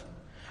himself.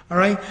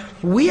 Alright?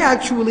 We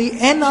actually,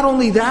 and not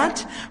only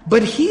that,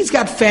 but he's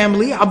got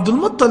family. Abdul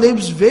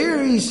Muttalib's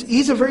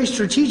he's a very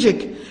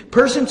strategic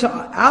person to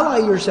ally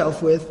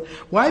yourself with.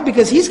 Why?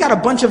 Because he's got a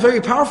bunch of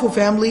very powerful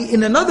family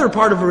in another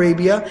part of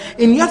Arabia,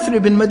 in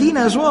Yathrib, in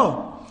Medina as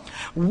well.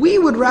 We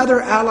would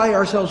rather ally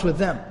ourselves with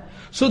them.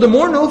 So the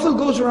more Nawfal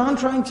goes around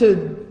trying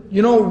to,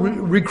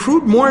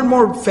 recruit more and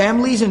more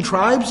families and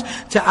tribes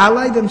to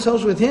ally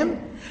themselves with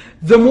him,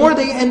 the more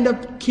they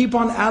keep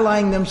on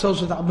allying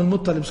themselves with Abdul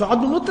Muttalib. So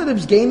Abdul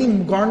Muttalib's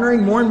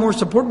garnering more and more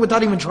support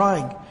without even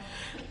trying.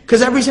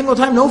 Because every single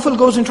time Nawfal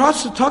goes and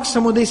talks to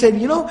someone, they said,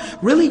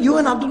 really, you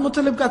and Abdul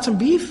Muttalib got some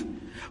beef?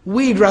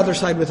 We'd rather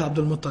side with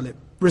Abdul Muttalib.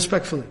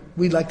 Respectfully,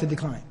 we'd like to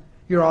decline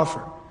your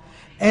offer.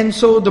 And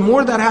so the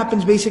more that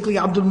happens, basically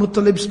Abdul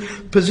Muttalib's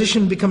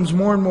position becomes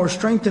more and more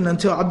strengthened,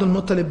 until Abdul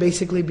Muttalib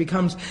basically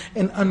becomes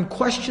an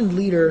unquestioned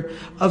leader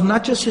of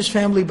not just his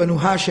family, Banu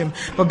Hashim,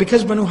 but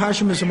because Banu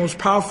Hashim is the most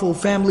powerful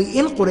family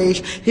in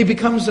Quraysh, he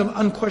becomes the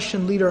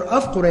unquestioned leader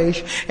of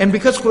Quraysh. And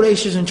because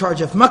Quraysh is in charge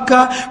of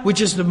Mecca,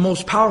 which is the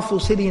most powerful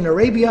city in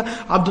Arabia,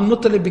 Abdul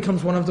Muttalib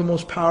becomes one of the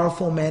most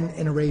powerful men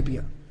in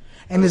Arabia.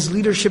 And his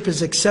leadership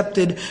is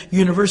accepted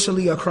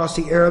universally across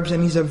the Arabs,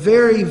 and he's a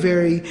very,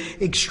 very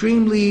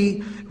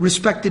extremely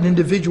respected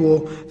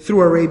individual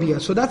through Arabia.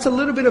 So that's a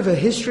little bit of a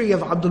history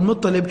of Abdul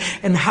Muttalib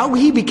and how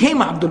he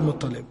became Abdul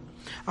Muttalib.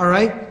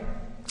 Alright?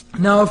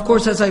 Now, of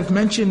course, as I've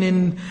mentioned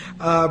in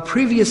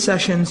previous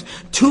sessions,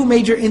 two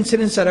major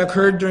incidents that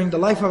occurred during the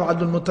life of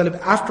Abdul Muttalib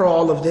after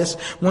all of this,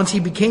 once he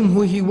became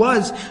who he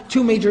was,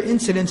 two major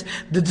incidents.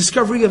 The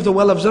discovery of the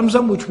well of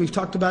Zamzam, which we've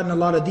talked about in a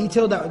lot of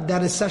detail,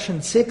 that is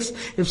session 6,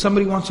 if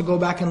somebody wants to go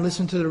back and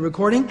listen to the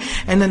recording.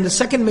 And then the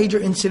second major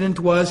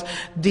incident was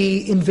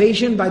the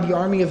invasion by the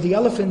army of the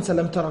elephants,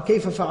 أَلَمْ تَرَ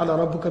كَيْفَ فَعَلَ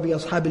رَبُّكَ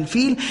بِأَصْحَابِ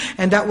الْفِيلِ,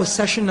 and that was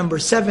session number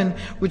 7,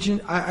 which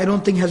I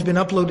don't think has been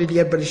uploaded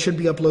yet, but it should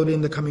be uploaded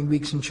in the coming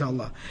weeks, inshallah.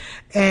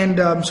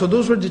 And so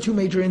those were the two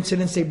major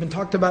incidents. They've been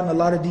talked about in a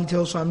lot of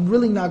detail, so I'm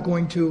really not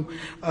going to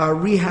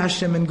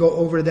rehash them and go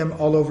over them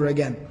all over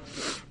again.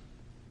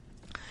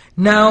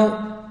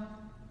 Now,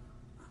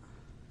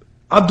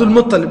 Abdul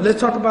Muttalib. Let's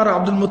talk about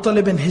Abdul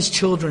Muttalib and his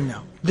children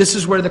now. This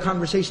is where the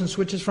conversation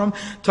switches from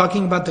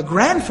talking about the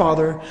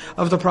grandfather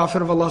of the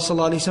Prophet of Allah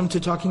ﷺ to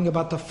talking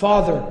about the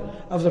father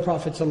of the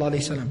Prophet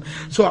ﷺ.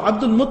 So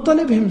Abdul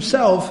Muttalib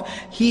himself,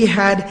 he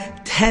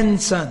had 10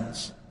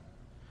 sons.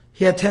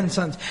 He had 10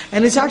 sons.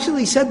 And it's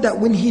actually said that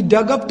when he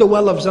dug up the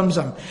well of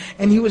Zamzam,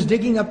 and he was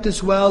digging up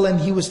this well, and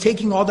he was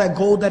taking all that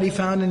gold that he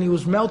found, and he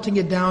was melting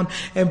it down,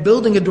 and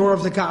building a door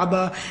of the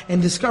Kaaba,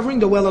 and discovering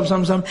the well of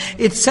Zamzam,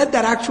 it's said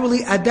that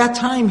actually at that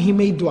time he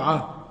made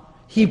dua.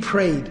 He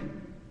prayed.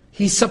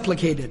 He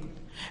supplicated.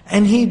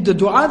 And the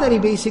dua that he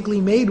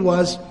basically made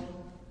was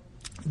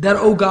that,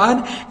 oh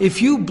God,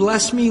 if you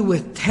bless me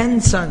with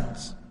 10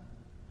 sons,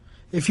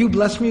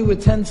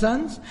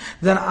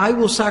 then I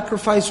will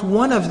sacrifice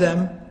one of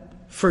them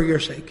for your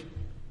sake.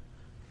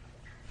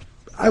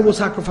 I will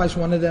sacrifice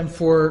one of them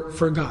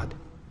for God.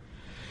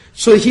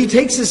 So he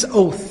takes this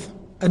oath,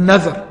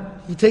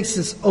 he takes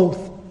this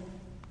oath.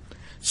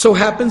 So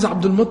happens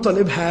Abdul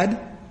Muttalib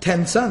had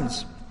 10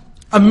 sons.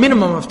 A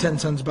minimum of 10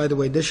 sons, by the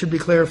way, this should be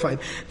clarified.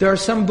 There are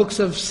some books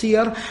of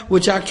siyar,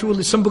 which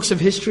actually, some books of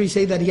history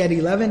say that he had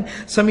 11.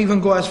 Some even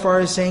go as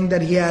far as saying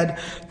that he had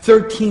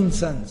 13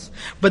 sons.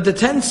 But the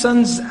 10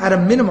 sons at a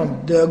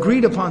minimum, the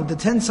agreed upon, the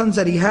 10 sons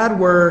that he had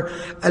were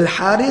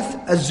Al-Harith,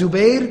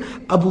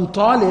 Al-Zubayr, Abu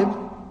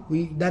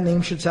Talib, that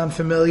name should sound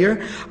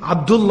familiar,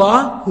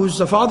 Abdullah, who's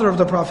the father of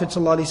the Prophet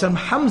ﷺ,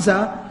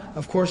 Hamza,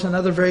 of course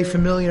another very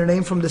familiar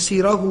name from the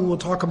Sīrah, who we'll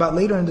talk about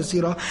later in the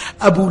Sīrah.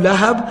 Abu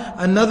Lahab,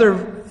 another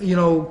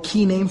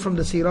key name from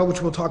the Sīrah,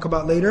 which we'll talk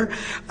about later.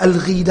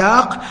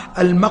 Al-Ghidaq,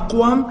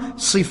 Al-Maqwam,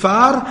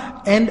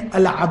 Sifar, and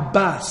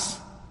Al-Abbas.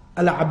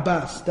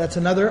 Al-Abbas, that's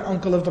another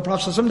uncle of the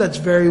Prophet ﷺ that's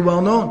very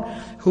well known,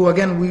 who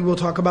again we will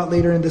talk about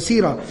later in the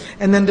Sīrah.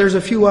 And then there's a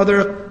few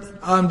other,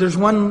 there's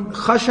one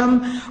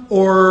Khasham,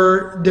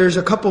 or there's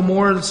a couple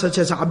more such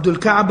as Abdul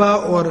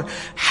Kaaba or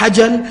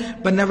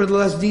Hajal, but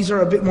nevertheless these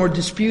are a bit more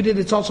disputed.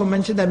 It's also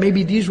mentioned that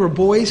maybe these were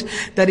boys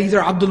that either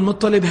Abdul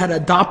Muttalib had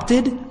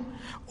adopted,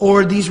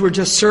 or these were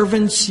just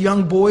servants,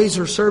 young boys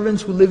or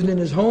servants who lived in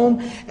his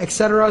home,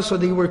 etc. So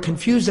they were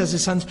confused as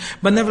his sons.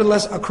 But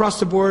nevertheless, across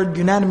the board,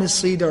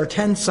 unanimously, there are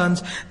 10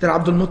 sons that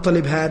Abdul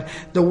Muttalib had,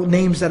 the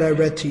names that I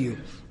read to you.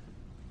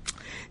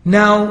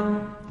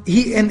 Now,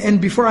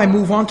 and before I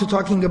move on to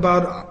talking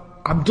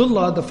about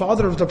Abdullah, the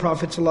father of the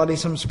Prophet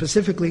ﷺ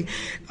specifically,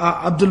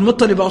 Abdul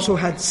Muttalib also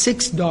had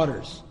 6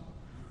 daughters.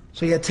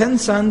 So he had 10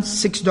 sons,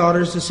 6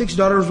 daughters. The 6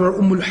 daughters were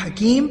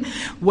Hakim,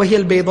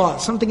 وهي البيضاء.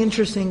 Something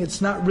interesting,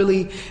 it's not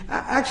really,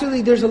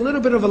 actually there's a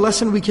little bit of a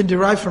lesson we can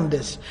derive from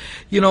this.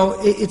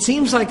 It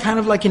seems like kind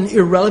of like an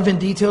irrelevant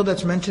detail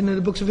that's mentioned in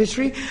the books of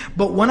history,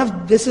 but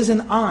this is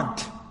an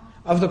aunt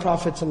of the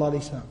Prophet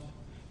ﷺ.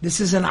 This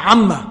is an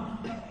amma,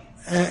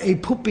 a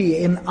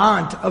puppy, an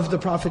aunt of the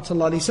Prophet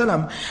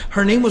ﷺ.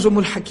 Her name was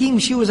Hakim.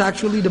 She was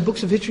actually, the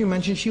books of history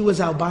mention, she was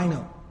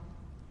albino.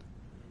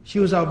 She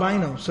was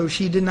albino, so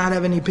she did not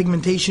have any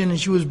pigmentation, and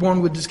she was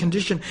born with this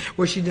condition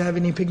where she didn't have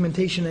any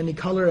pigmentation, any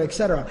color,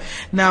 etc.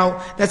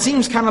 Now, that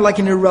seems kind of like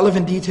an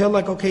irrelevant detail,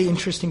 like, okay,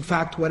 interesting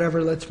fact,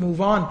 whatever, let's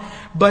move on.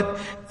 But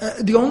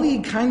the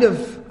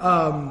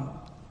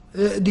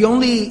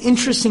only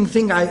interesting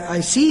thing I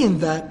see in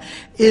that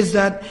is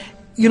that,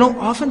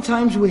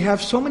 oftentimes we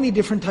have so many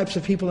different types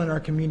of people in our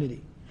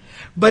community.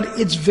 But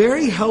it's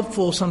very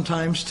helpful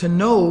sometimes to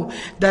know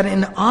that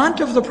an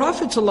aunt of the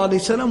Prophet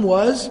ﷺ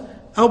was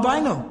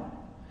albino.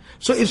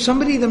 So if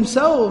somebody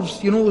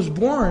themselves, was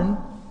born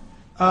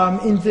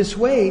in this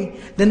way,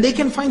 then they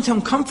can find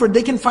some comfort,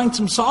 they can find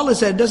some solace.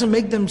 That it doesn't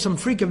make them some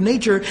freak of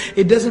nature,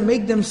 it doesn't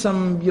make them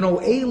some,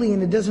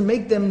 alien, it doesn't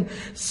make them,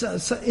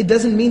 it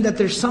doesn't mean that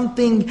there's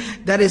something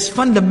that is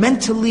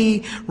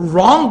fundamentally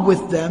wrong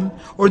with them,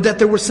 or that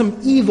there was some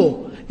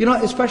evil.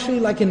 Especially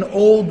like in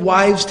old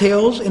wives'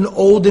 tales, in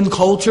olden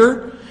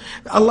culture,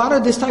 a lot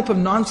of this type of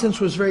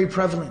nonsense was very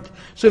prevalent.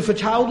 So if a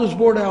child was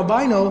born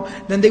albino,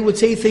 then they would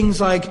say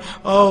things like,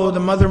 oh, the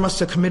mother must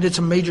have committed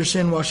some major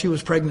sin while she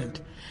was pregnant.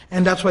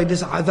 And that's why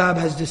this adhab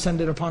has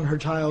descended upon her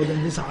child,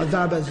 and this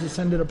adhab has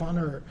descended upon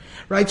her.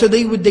 Right? So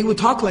they would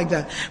talk like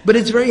that. But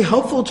it's very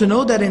helpful to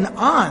know that an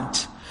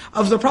aunt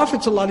of the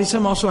Prophet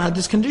ﷺ also had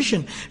this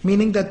condition,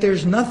 meaning that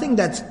there's nothing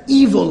that's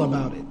evil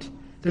about it.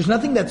 There's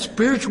nothing that's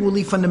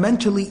spiritually,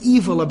 fundamentally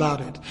evil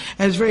about it.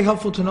 And it's very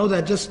helpful to know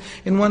that. Just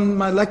in one of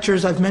my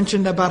lectures, I've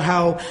mentioned about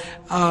how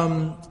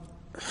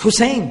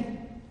Hussein,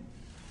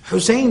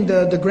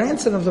 the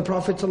grandson of the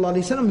Prophet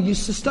ﷺ,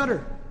 used to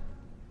stutter.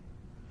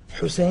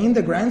 Hussein,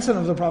 the grandson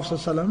of the Prophet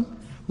ﷺ,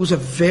 who's a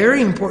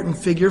very important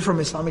figure from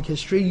Islamic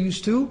history,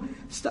 used to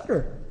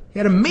stutter. He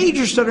had a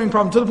major stuttering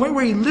problem, to the point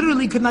where he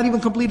literally could not even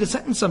complete a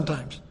sentence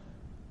sometimes.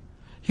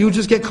 He would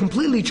just get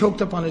completely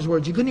choked up on his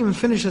words. He couldn't even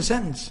finish a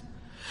sentence.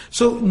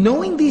 So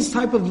knowing these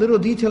type of little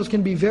details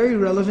can be very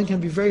relevant,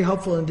 can be very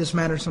helpful in this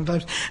manner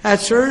sometimes. It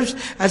serves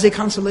as a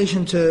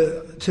consolation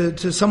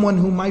to someone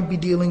who might be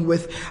dealing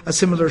with a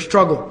similar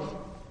struggle.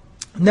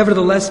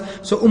 Nevertheless,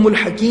 so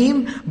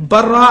Hakim,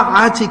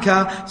 Barra,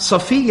 Atika,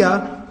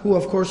 Safiya, who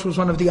of course was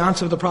one of the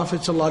aunts of the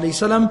Prophet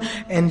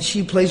ﷺ, and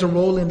she plays a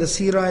role in the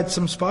Sīrah at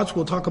some spots,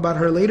 we'll talk about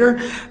her later.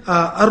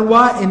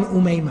 Arwa and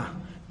Umayma.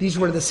 These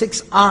were the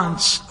 6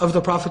 aunts of the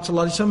Prophet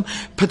ﷺ,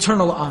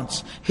 paternal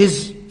aunts.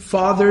 His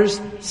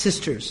father's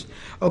sisters.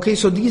 Okay,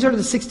 so these are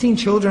the 16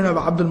 children of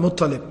Abdul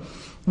Muttalib.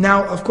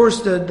 Now, of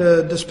course,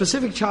 the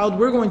specific child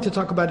we're going to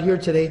talk about here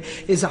today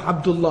is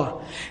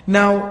Abdullah.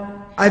 Now,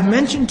 I've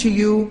mentioned to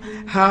you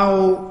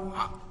how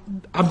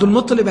Abdul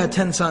Muttalib had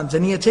 10 sons,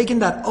 and he had taken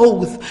that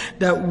oath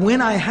that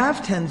when I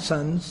have 10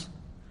 sons,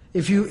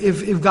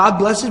 if God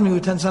blesses me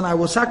with 10 sons, I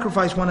will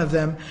sacrifice one of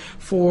them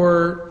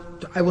for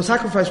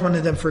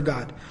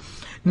God.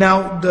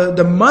 Now,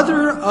 the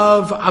mother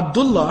of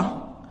Abdullah,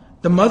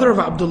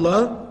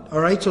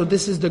 alright, so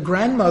this is the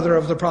grandmother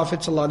of the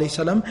Prophet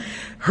ﷺ,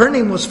 her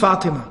name was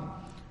Fatima.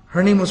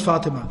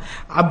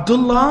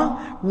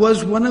 Abdullah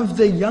was one of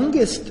the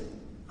youngest,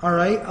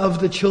 alright,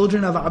 of the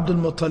children of Abdul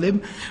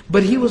Muttalib,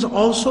 but he was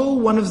also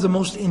one of the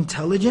most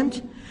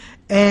intelligent,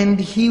 and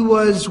he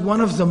was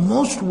one of the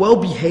most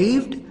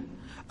well-behaved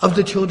of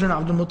the children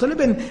of Abdul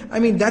Muttalib.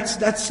 And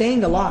that's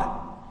saying a lot.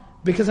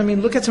 Because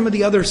look at some of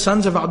the other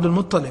sons of Abdul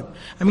Muttalib.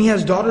 He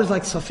has daughters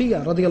like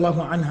Safiya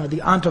radiallahu anha,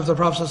 the aunt of the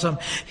Prophet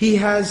ﷺ. He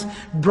has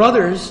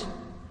brothers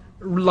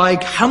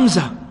like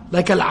Hamza,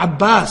 like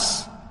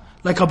Al-Abbas,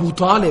 like Abu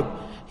Talib.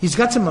 He's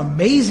got some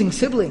amazing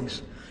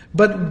siblings.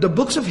 But the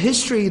books of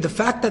history, the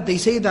fact that they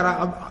say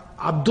that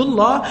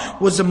Abdullah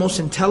was the most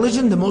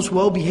intelligent, the most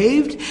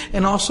well-behaved,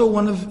 and also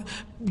one of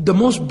the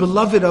most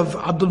beloved of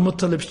Abdul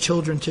Muttalib's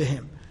children to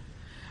him.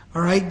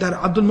 Alright, that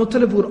Abdul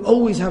Muttalib would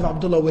always have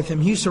Abdullah with him.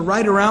 He used to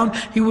ride around,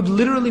 he would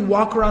literally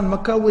walk around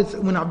Makkah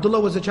when Abdullah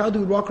was a child, he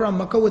would walk around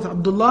Makkah with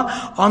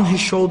Abdullah on his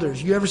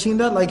shoulders. You ever seen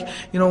that? Like,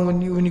 when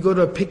you go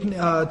to a picnic,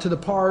 to the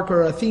park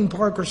or a theme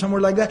park or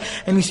somewhere like that,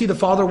 and you see the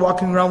father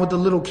walking around with the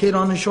little kid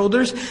on his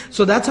shoulders.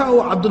 So that's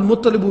how Abdul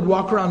Muttalib would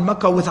walk around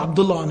Makkah with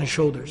Abdullah on his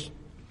shoulders.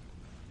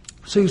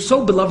 So he was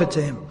so beloved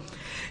to him.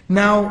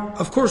 Now,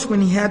 of course,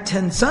 when he had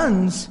 10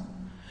 sons,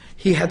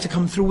 he had to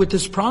come through with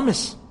this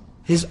promise.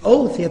 His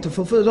oath, he had to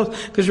fulfill his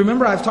oath. Because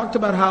remember, I've talked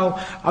about how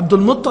Abdul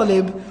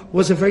Muttalib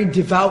was a very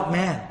devout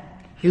man.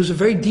 He was a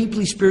very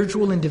deeply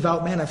spiritual and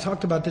devout man. I've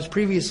talked about this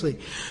previously.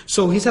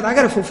 So he said, I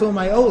got to fulfill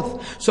my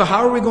oath. So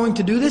how are we going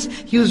to do this?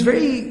 He was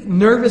very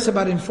nervous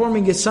about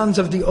informing his sons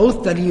of the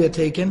oath that he had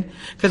taken.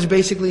 Because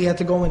basically he had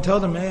to go and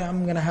tell them, hey,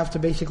 I'm going to have to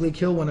basically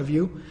kill one of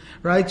you.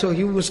 Right? So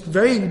he was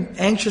very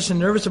anxious and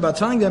nervous about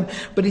telling them.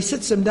 But he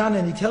sits them down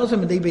and he tells them,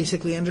 and they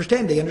basically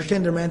understand. They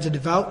understand their man's a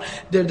devout,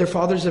 their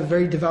father's a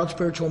very devout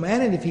spiritual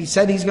man. And if he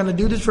said he's going to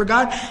do this for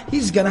God,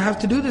 he's going to have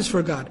to do this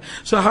for God.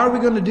 So how are we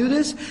going to do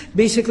this?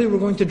 Basically we're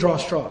going to draw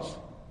straws.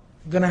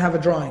 We're going to have a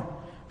drawing.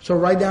 So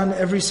write down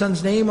every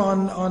son's name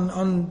on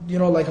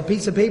like a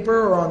piece of paper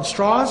or on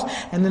straws,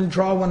 and then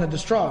draw one of the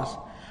straws.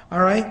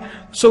 Alright?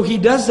 So he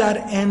does that,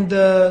 and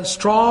the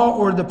straw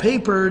or the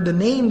paper, the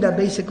name that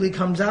basically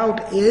comes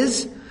out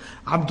is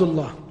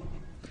Abdullah.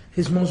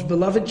 His most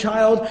beloved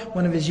child,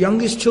 one of his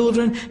youngest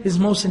children, his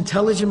most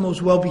intelligent,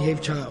 most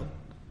well-behaved child.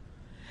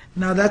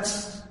 Now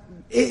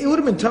it would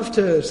have been tough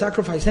to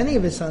sacrifice any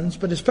of his sons,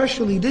 but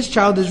especially this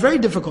child is very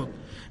difficult.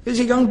 He's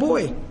a young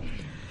boy.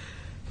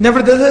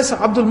 Nevertheless,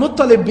 Abdul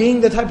Muttalib,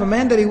 being the type of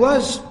man that he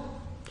was,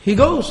 he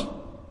goes.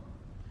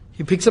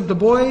 He picks up the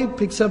boy,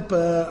 picks up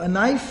a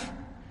knife,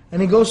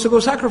 and he goes to go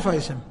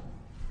sacrifice him.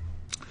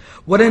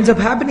 What ends up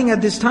happening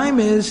at this time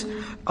is,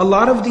 a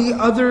lot of the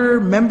other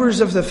members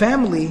of the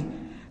family,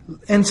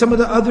 and some of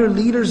the other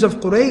leaders of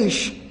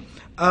Quraysh,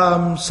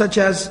 such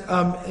as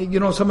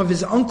some of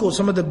his uncles,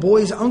 some of the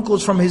boy's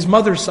uncles from his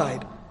mother's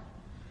side.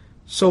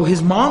 So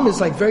his mom is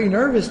like very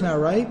nervous now,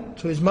 right?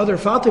 So his mother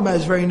Fatima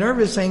is very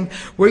nervous, saying,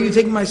 where are you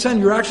taking my son?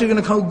 You're actually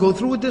going to go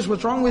through with this?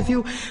 What's wrong with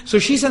you? So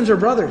she sends her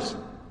brothers.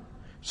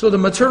 So the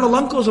maternal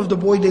uncles of the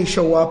boy, they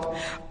show up.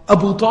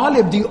 Abu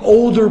Talib, the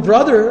older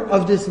brother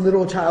of this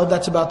little child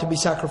that's about to be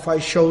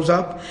sacrificed, shows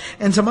up.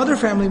 And some other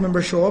family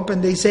members show up,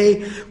 and they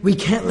say, we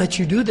can't let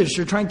you do this.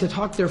 They're trying to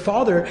talk their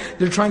father,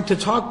 they're trying to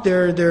talk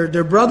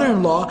their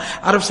brother-in-law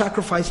out of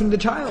sacrificing the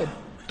child.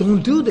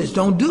 Don't do this,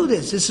 don't do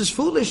this. This is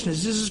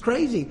foolishness, this is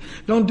crazy.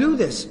 Don't do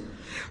this.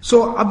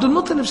 So Abdul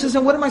Muttalib says,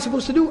 then what am I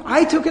supposed to do?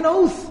 I took an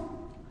oath.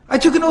 I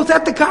took an oath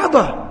at the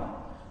Kaaba.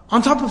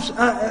 On top of,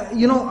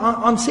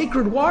 on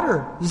sacred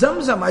water,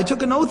 Zamzam. I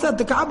took an oath at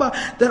the Kaaba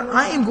that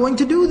I am going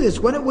to do this.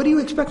 What do you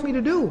expect me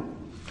to do?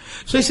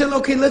 So he said,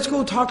 okay, let's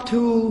go talk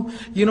to,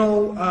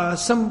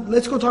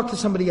 let's go talk to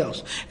somebody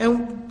else.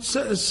 And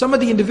some of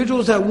the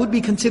individuals that would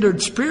be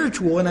considered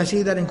spiritual, and I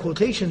say that in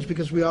quotations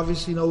because we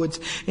obviously know it's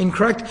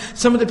incorrect.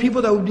 Some of the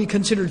people that would be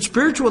considered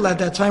spiritual at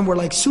that time were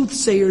like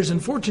soothsayers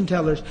and fortune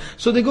tellers.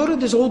 So they go to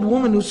this old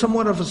woman who's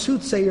somewhat of a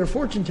soothsayer,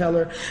 fortune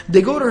teller.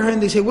 They go to her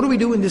and they say, what do we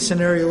do in this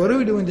scenario? What do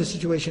we do in this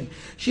situation?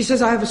 She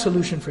says, I have a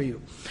solution for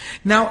you.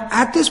 Now,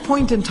 at this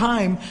point in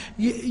time,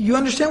 you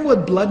understand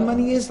what blood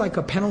money is, like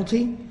a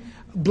penalty?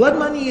 Blood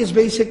money is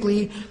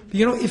basically,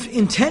 if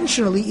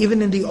intentionally, even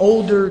in the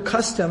older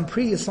custom,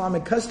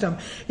 pre-Islamic custom,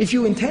 if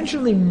you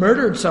intentionally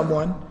murdered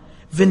someone,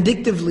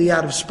 vindictively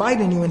out of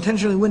spite, and you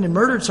intentionally went and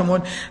murdered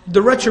someone,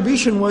 the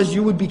retribution was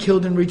you would be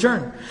killed in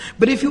return.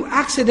 But if you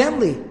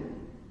accidentally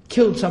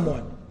killed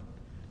someone,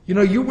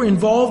 you were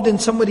involved in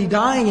somebody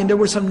dying and there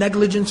was some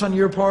negligence on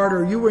your part,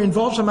 or you were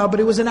involved somehow, but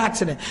it was an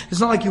accident. It's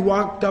not like you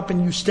walked up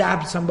and you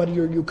stabbed somebody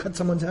or you cut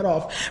someone's head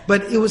off,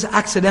 but it was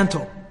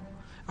accidental.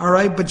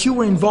 Alright, but you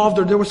were involved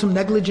or there was some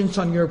negligence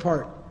on your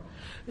part.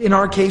 In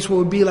our case, what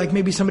would be like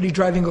maybe somebody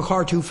driving a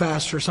car too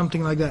fast or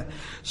something like that.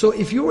 So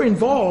if you were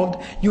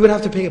involved, you would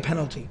have to pay a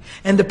penalty.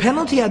 And the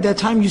penalty at that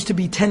time used to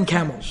be 10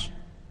 camels.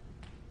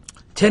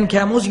 10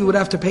 camels you would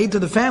have to pay to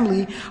the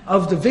family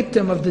of the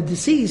victim, of the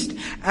deceased,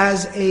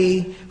 as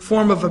a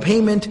form of a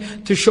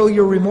payment to show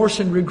your remorse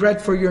and regret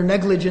for your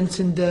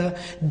negligence in the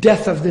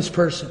death of this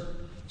person.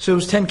 So it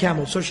was 10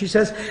 camels. So she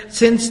says,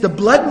 since the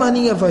blood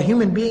money of a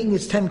human being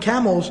is 10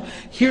 camels,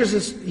 here's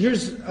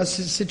a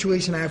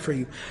situation I have for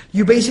you.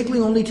 You basically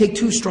only take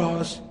 2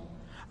 straws,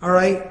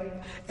 alright?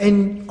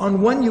 And on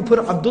one you put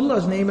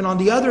Abdullah's name, and on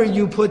the other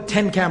you put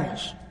 10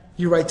 camels.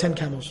 You write 10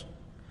 camels.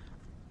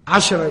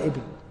 Ashara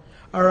ibn.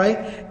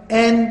 Alright?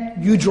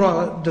 And you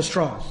draw the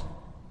straws.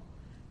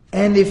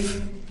 And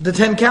if the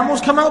 10 camels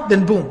come out,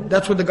 then boom,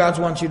 that's what the gods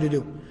want you to do.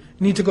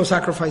 You need to go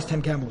sacrifice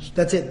 10 camels.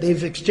 That's it.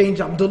 They've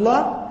exchanged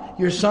Abdullah,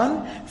 your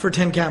son, for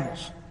 10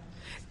 camels.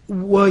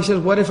 Well, he says,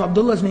 what if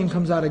Abdullah's name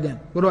comes out again?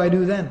 What do I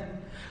do then?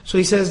 So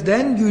he says,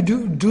 then you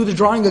do the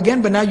drawing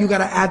again, but now you got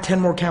to add 10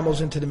 more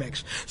camels into the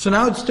mix. So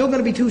now it's still going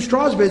to be 2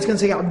 straws, but it's going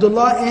to say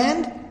Abdullah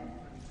and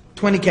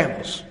 20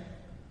 camels.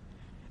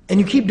 And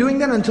you keep doing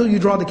that until you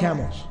draw the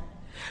camels.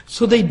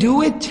 So they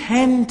do it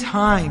 10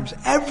 times.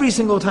 Every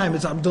single time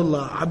it's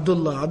Abdullah,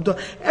 Abdullah, Abdullah.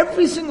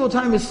 Every single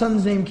time his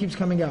son's name keeps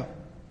coming out.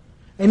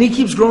 And he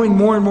keeps growing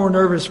more and more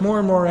nervous, more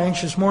and more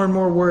anxious, more and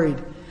more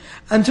worried.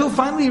 Until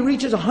finally he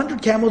reaches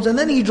 100 camels, and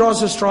then he draws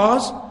the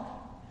straws.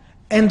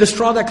 And the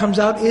straw that comes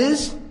out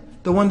is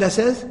the one that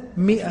says,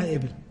 Mi'a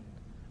ibn.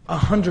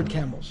 100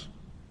 camels.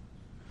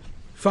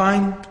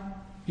 Fine,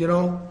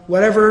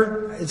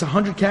 whatever, it's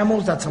 100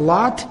 camels, that's a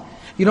lot.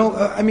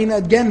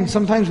 Again,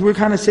 sometimes we're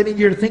kind of sitting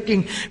here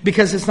thinking,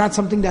 because it's not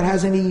something that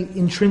has any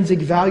intrinsic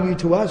value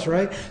to us,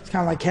 right? It's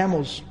kind of like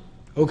camels,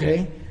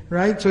 okay,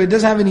 right? So it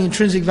doesn't have any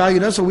intrinsic value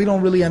to us, so we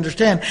don't really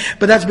understand.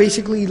 But that's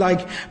basically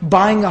like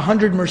buying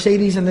 100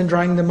 Mercedes and then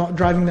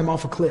driving them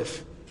off a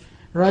cliff,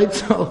 right?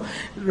 So,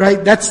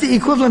 right, that's the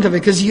equivalent of it,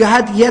 because you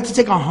had to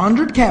take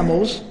 100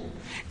 camels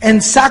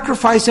and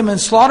sacrifice them and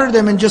slaughter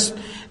them, and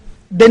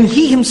then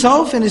he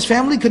himself and his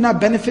family could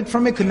not benefit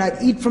from it, could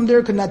not eat from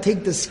there, could not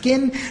take the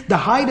skin, the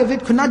hide of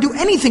it, could not do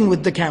anything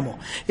with the camel.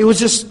 It was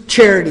just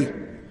charity.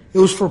 It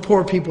was for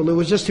poor people. It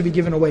was just to be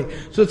given away.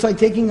 So it's like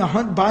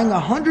buying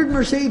 100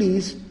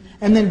 Mercedes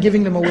and then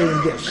giving them away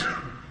in gifts.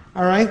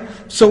 Alright?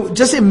 So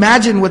just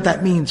imagine what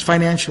that means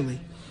financially.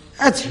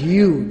 That's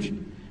huge.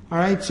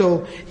 Alright?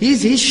 So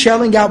he's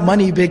shelling out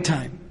money big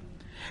time.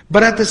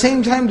 But at the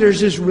same time,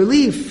 there's this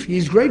relief.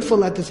 He's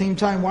grateful at the same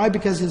time. Why?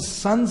 Because his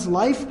son's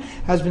life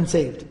has been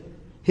saved.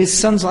 His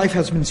son's life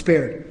has been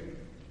spared.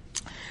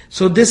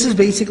 So this is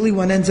basically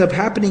what ends up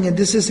happening, and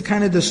this is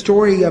kind of the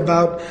story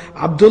about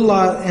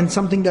Abdullah and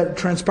something that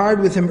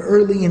transpired with him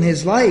early in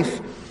his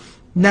life.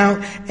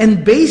 Now,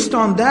 and based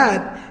on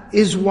that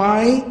is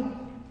why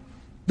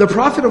the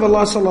Prophet of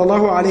Allah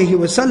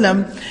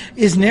ﷺ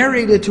is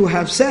narrated to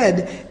have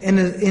said in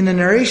a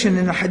narration,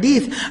 in a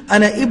hadith,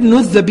 "Ana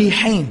ibnu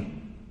dhabihain."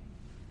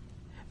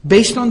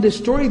 Based on this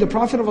story, the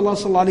Prophet of Allah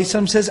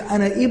ﷺ says,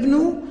 "Ana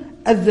ibnu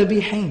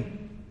al-dhabihain."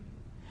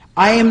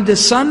 I am the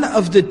son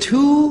of the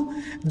two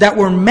that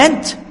were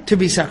meant to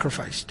be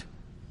sacrificed.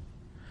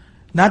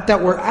 Not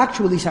that were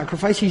actually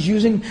sacrificed. He's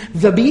using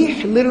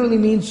dhabih,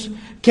 literally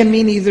can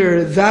mean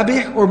either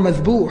dhabih or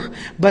madhbuh.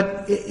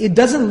 But it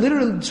doesn't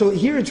literally, so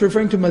here it's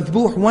referring to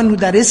madhbuh, one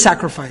that is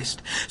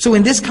sacrificed. So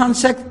in this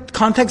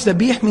context,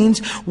 dhabih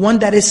means one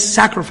that is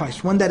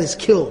sacrificed, one that is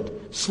killed,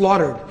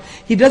 slaughtered.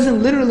 He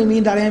doesn't literally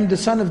mean that I am the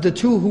son of the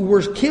two who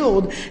were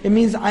killed. It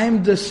means I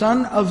am the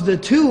son of the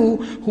two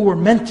who were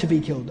meant to be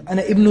killed.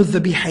 Ana ibnu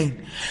dhabihain.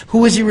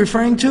 Who is he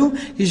referring to?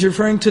 He's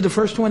referring to, the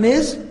first one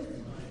is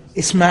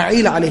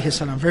Ismail alayhi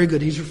salam. Very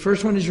good. His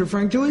first one is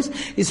referring to is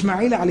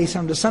Ismail alayhi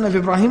salam, the son of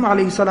Ibrahim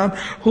alayhi salam,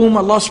 whom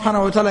Allah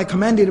subhanahu wa ta'ala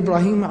commanded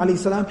Ibrahim alayhi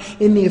salam,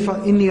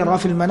 inni ara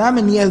fil manam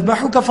inni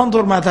adbahuka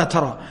fanzur madha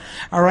tara.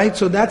 Alright,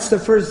 so that's the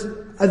first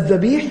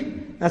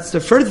al-dhabih. That's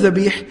the first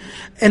dhabih.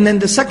 And then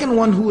the second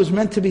one who was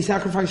meant to be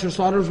sacrificed or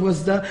slaughtered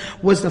was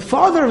the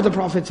father of the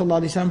Prophet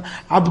ﷺ,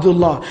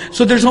 Abdullah.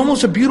 So there's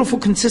almost a beautiful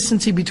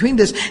consistency between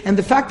this. And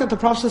the fact that the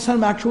Prophet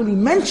ﷺ actually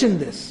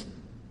mentioned this,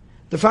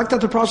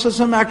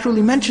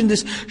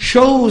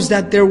 shows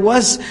that there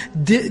was,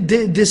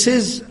 this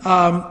is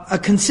a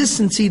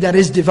consistency that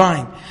is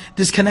divine.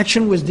 This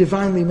connection was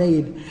divinely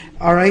made,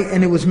 alright,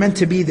 and it was meant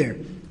to be there.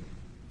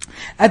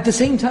 At the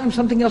same time,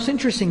 something else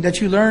interesting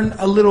that you learn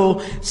a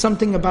little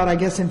something about, I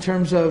guess, in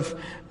terms of,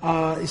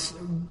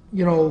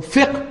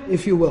 fiqh,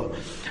 if you will.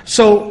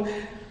 So,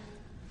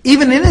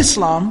 even in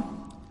Islam,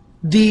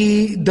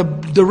 the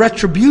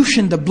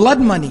retribution, the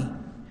blood money,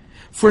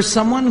 for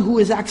someone who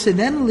is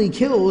accidentally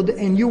killed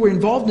and you were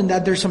involved in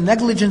that, there's some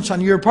negligence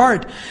on your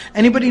part.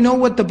 Anybody know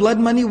what the blood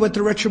money, what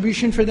the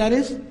retribution for that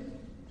is?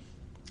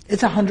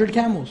 It's 100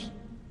 camels.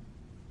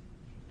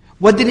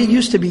 What did it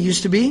used to be? It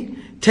used to be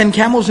 10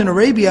 camels in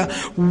Arabia.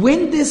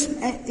 When this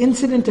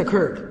incident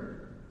occurred,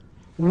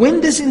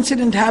 when this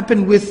incident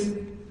happened with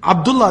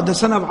Abdullah, the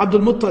son of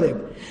Abdul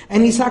Muttalib,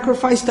 and he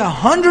sacrificed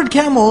 100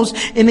 camels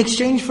in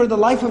exchange for the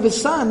life of his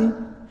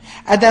son,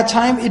 at that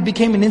time it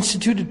became an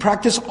instituted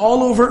practice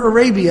all over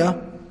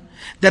Arabia,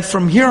 that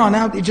from here on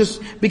out,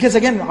 because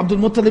again, Abdul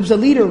Muttalib's a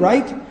leader,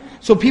 right?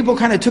 So people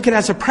kind of took it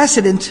as a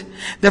precedent,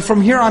 that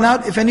from here on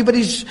out, if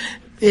anybody's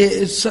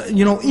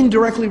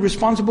indirectly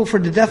responsible for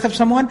the death of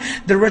someone,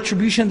 the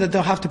retribution that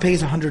they'll have to pay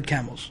is 100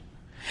 camels.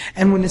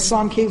 And when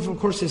Islam came, of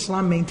course,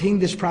 Islam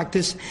maintained this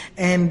practice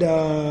and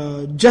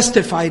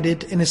justified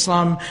it, and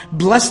Islam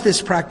blessed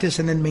this practice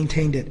and then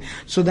maintained it.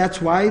 So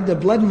that's why the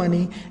blood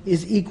money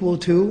is equal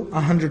to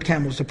 100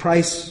 camels, the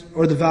price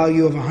or the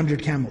value of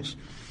 100 camels.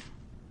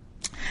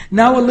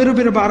 Now a little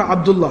bit about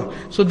Abdullah.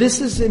 So this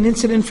is an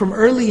incident from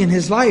early in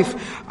his life.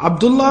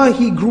 Abdullah,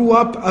 he grew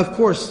up, of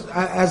course,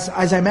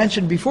 as I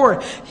mentioned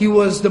before, he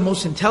was the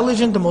most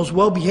intelligent, the most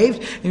well-behaved,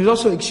 and he was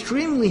also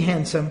extremely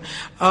handsome.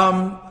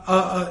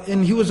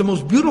 And he was the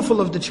most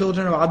beautiful of the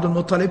children of Abdul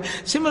Muttalib.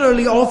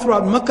 Similarly, all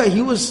throughout Mecca,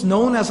 he was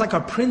known as like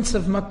a prince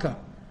of Mecca.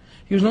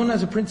 He was known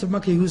as a prince of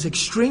Mecca. He was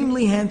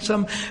extremely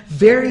handsome,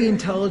 very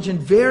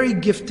intelligent, very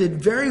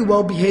gifted, very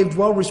well-behaved,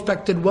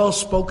 well-respected,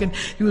 well-spoken.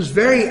 He was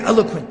very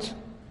eloquent.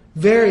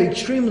 Very,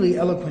 extremely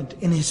eloquent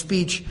in his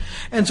speech.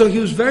 And so he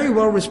was very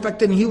well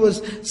respected, and he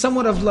was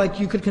somewhat of like,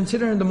 you could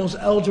consider him the most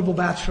eligible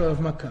bachelor of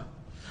Mecca.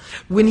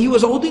 When he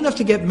was old enough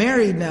to get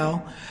married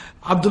now,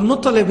 Abdul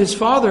Muttalib, his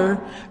father,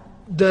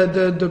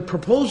 the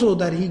proposal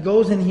that he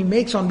goes and he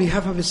makes on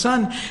behalf of his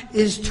son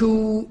is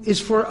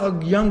for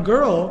a young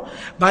girl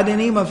by the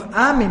name of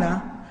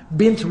Amina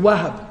bint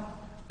Wahab.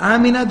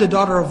 Amina, the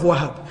daughter of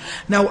Wahab.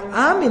 Now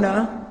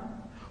Amina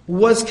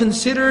was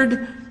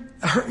considered,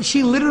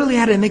 she literally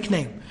had a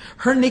nickname.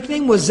 Her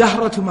nickname was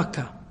Zahratu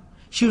Makkah.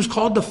 She was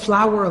called the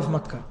flower of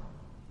Makkah.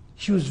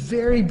 She was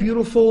very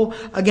beautiful,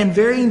 again,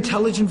 very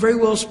intelligent, very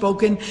well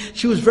spoken.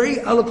 She was very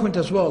eloquent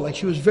as well. Like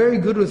she was very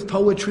good with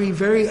poetry,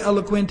 very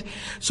eloquent.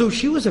 So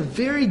she was a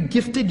very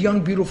gifted,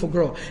 young, beautiful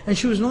girl. And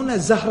she was known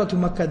as Zahratu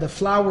Makkah, the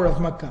flower of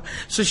Makkah.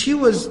 So she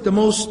was the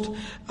most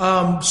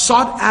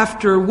sought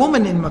after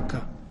woman in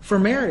Makkah for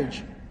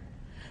marriage.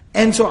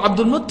 And so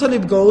Abdul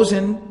Muttalib goes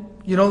and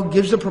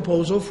gives the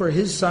proposal for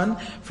his son,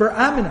 for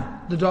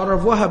Amina, the daughter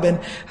of Wahab.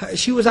 And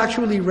she was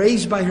actually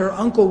raised by her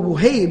uncle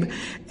Wuhayb,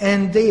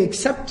 and they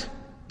accept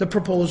the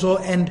proposal.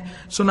 And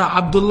so now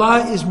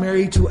Abdullah is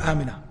married to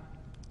Amina.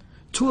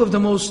 Two of the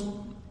most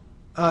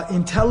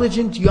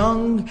intelligent,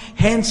 young,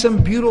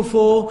 handsome,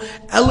 beautiful,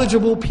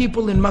 eligible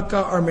people in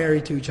Makkah are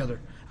married to each other.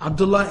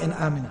 Abdullah and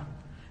Amina.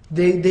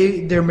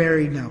 They're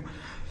married now.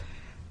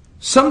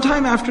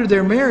 Sometime after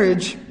their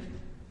marriage,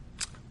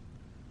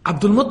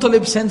 Abdul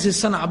Muttalib sends his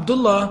son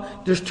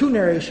Abdullah. There's two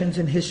narrations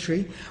in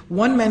history.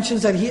 One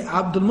mentions that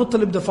Abdul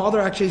Muttalib, the father,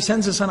 actually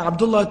sends his son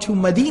Abdullah to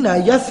Medina,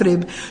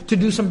 Yathrib, to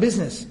do some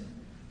business,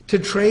 to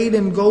trade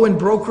and go and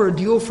broker a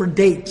deal for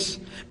dates.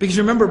 Because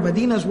remember,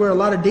 Medina is where a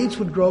lot of dates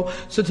would grow.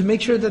 So to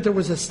make sure that there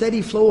was a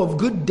steady flow of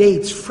good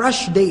dates,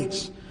 fresh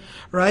dates,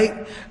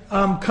 right?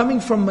 Coming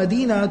from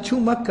Medina to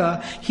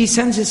Mecca, he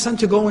sends his son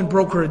to go and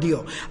broker a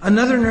deal.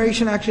 Another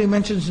narration actually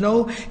mentions,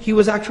 no, he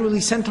was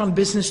actually sent on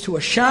business to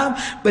Sham,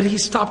 but he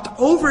stopped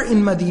over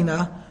in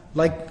Medina,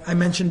 like I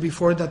mentioned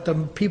before, that the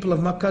people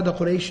of Mecca, the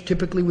Quraysh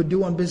typically would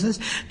do on business.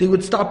 They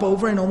would stop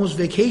over and almost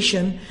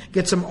vacation,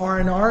 get some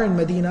R&R in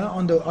Medina,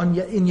 in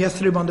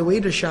Yathrib on the way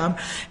to Sham,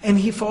 and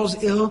he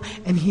falls ill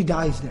and he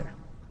dies there.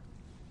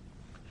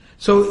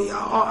 So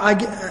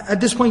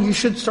at this point, you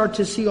should start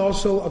to see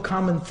also a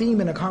common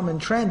theme and a common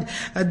trend.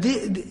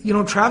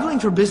 Traveling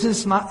for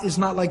business is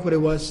not like what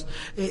it was.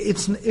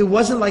 It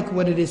wasn't like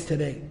what it is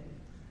today.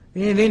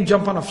 You didn't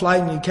jump on a flight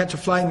and you catch a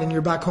flight and then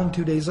you're back home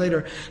 2 days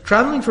later.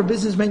 Traveling for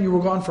business meant you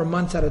were gone for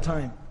months at a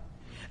time.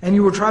 And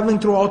you were traveling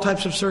through all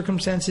types of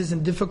circumstances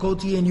and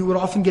difficulty, and you would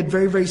often get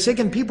very, very sick.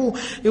 And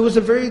it was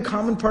a very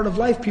common part of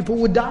life. People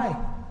would die.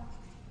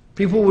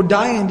 People would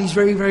die in these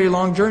very, very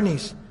long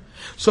journeys.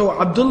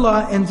 So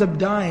Abdullah ends up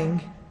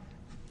dying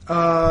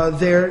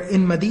there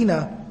in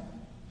Medina,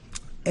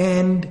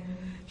 and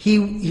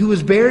he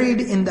was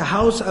buried in the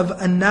house of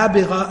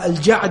an-Nabawiyyah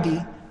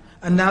al-Ja'di.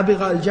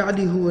 An-Nabawiyyah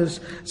al-Ja'di, who was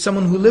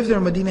someone who lived there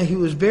in Medina. He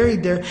was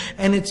buried there,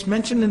 and it's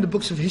mentioned in the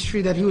books of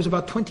history that he was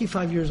about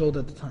 25 years old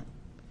at the time.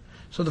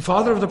 So the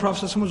father of the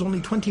Prophet ﷺ was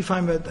only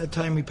 25 at the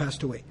time he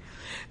passed away.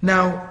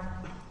 Now,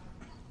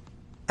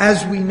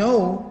 as we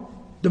know,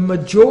 the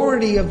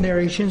majority of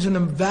narrations and the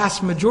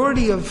vast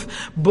majority of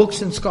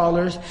books and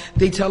scholars,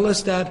 they tell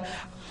us that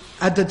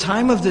at the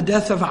time of the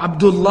death of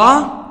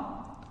Abdullah,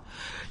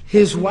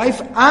 his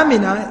wife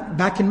Amina,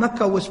 back in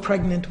Mecca, was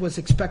pregnant, was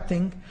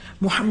expecting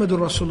Muhammadur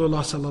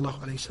Rasulullah sallallahu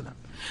alaihi wasallam.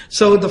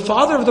 So the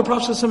father of the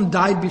Prophet ﷺ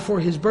died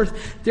before his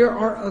birth. There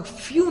are a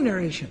few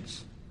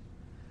narrations.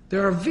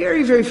 There are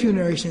very, very few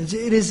narrations.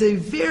 It is a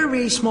very,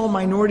 very small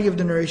minority of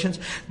the narrations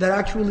that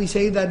actually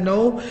say that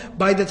no,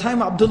 by the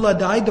time Abdullah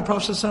died, the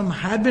Prophet ﷺ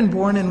had been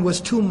born and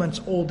was 2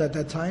 months old at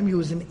that time. He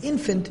was an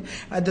infant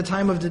at the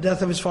time of the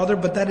death of his father,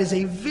 but that is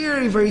a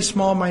very, very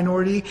small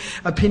minority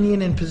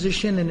opinion and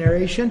position and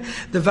narration.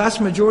 The vast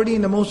majority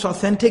and the most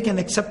authentic and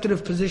accepted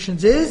of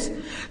positions is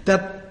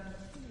that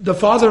the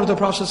father of the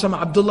Prophet ﷺ,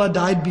 Abdullah,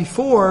 died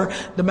before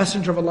the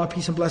Messenger of Allah,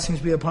 peace and blessings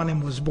be upon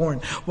him, was born,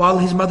 while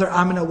his mother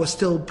Amina was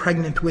still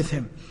pregnant with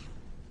him.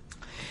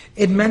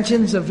 It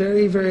mentions a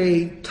very,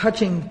 very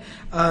touching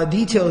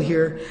detail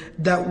here,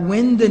 that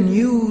when the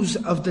news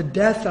of the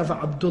death of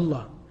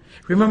Abdullah,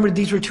 remember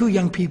these were two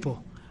young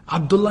people,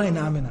 Abdullah and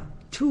Amina,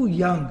 two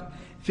young,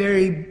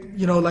 very,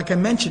 like I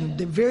mentioned,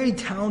 they're very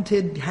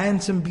talented,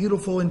 handsome,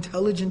 beautiful,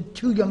 intelligent,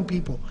 two young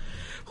people,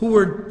 who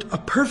were a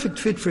perfect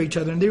fit for each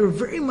other, and they were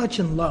very much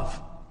in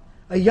love.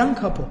 A young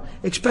couple,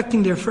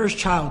 expecting their first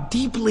child,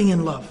 deeply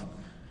in love.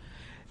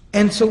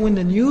 And so when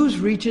the news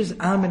reaches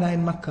Amina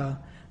in Mecca,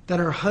 that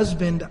her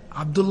husband,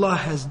 Abdullah,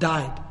 has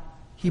died,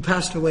 he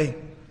passed away,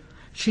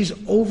 she's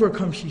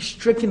overcome, she's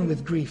stricken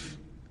with grief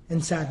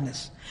and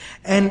sadness.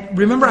 And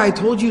remember I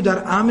told you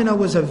that Amina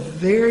was a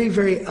very,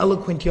 very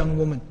eloquent young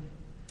woman.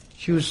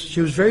 She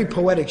was very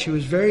poetic, she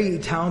was very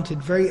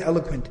talented, very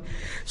eloquent.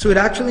 So it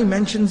actually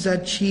mentions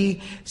that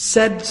she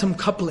said some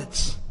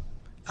couplets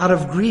out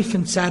of grief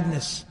and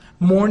sadness,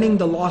 mourning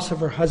the loss of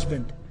her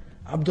husband,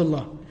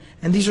 Abdullah.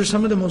 And these are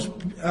some of the most,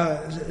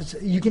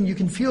 you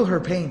can feel her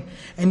pain.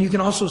 And you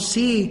can also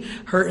see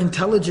her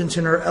intelligence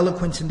and her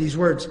eloquence in these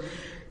words.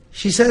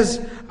 She says,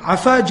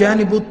 عَفَا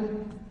جَانِبُ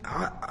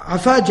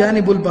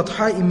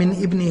الْبَطْحَاءِ مِنْ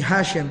إِبْنِ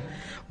هَاشِمٍ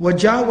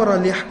وَجَاوَرَ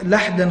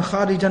لَحْدًا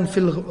خَارِجًا فِي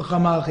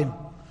الْغَمَاغِمِ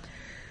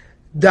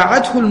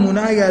دعته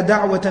المنايا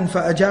دعوة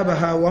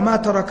فأجابها وما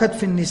تركت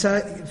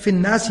في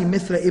الناس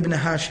مثل ابن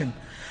هاشم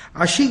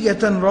عشية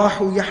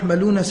راحوا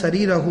يحملون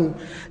سريره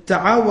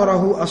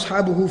تعاوره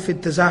أصحابه في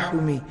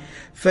التزاحم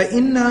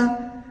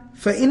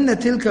فإن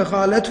تلك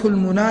غالته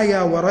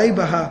المنايا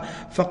وريبها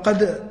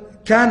فقد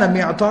كان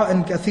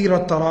معطاء كثير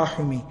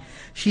التراحم.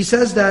 She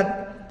says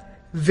that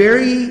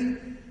very,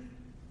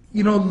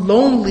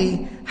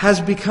 lonely has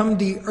become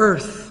the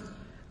earth.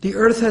 The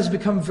earth has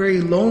become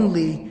very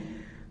lonely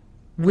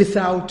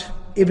without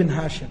Ibn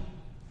Hashim.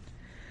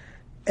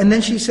 And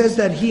then she says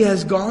that he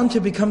has gone to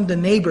become the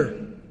neighbor.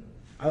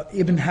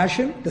 Ibn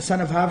Hashim, the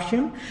son of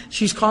Hashim,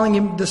 she's calling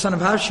him the son of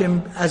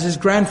Hashim as his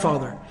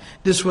grandfather.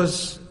 This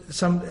was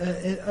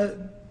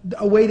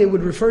a way they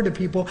would refer to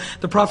people.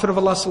 The Prophet of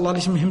Allah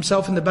ﷺ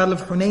himself in the Battle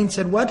of Hunayn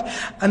said what?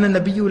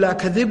 an-Nabawiyyah la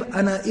kadhib,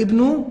 ana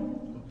ibnu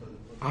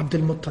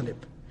Abdul.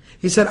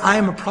 He said, I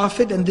am a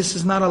prophet and this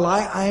is not a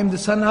lie. I am the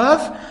son of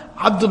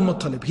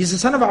Abdul. He's the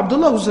son of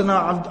Abdullah, who's the son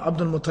of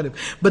Abdul.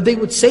 But they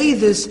would say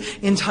this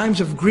in times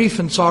of grief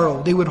and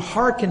sorrow. They would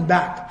hearken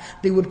back.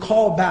 They would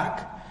call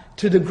back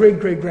to the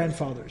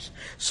great-great-grandfathers.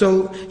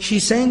 So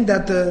she's saying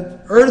that the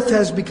earth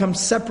has become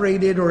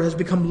separated or has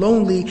become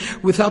lonely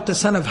without the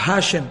son of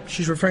Hashim.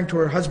 She's referring to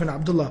her husband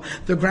Abdullah,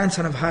 the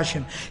grandson of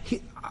Hashim.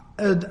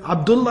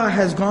 Abdullah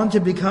has gone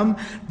to become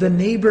the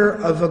neighbor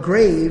of a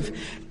grave,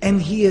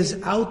 and he is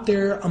out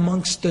there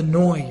amongst the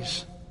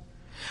noise.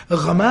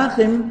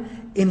 Ghamagim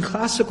in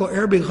classical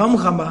Arabic,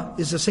 ghamghama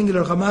is the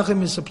singular,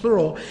 ghamagim is the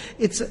plural.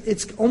 It's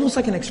almost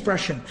like an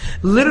expression.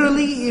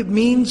 Literally, it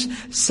means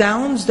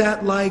sounds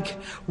that like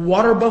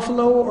water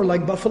buffalo or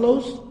like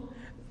buffaloes,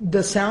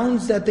 the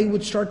sounds that they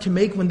would start to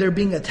make when they're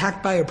being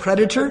attacked by a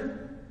predator.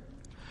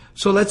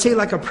 So let's say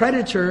like a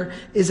predator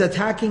is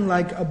attacking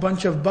like a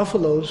bunch of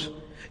buffaloes.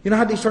 You know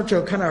how they start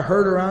to kind of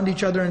herd around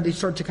each other and they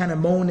start to kind of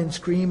moan and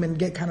scream and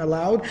get kind of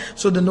loud?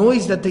 So the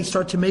noise that they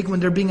start to make when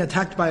they're being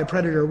attacked by a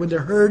predator, when their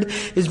herd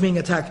is being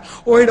attacked.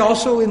 Or it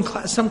also in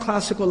some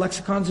classical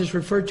lexicons is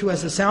referred to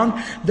as a sound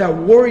that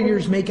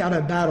warriors make out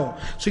of battle.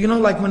 So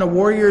like when a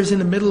warrior is in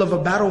the middle of a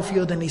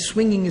battlefield and he's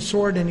swinging his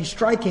sword and he's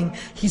striking,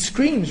 he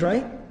screams,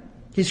 right?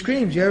 He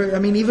screams.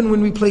 Even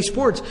when we play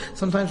sports,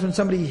 sometimes when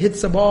somebody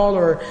hits the ball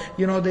or,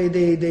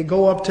 they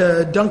go up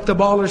to dunk the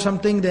ball or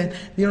something, then,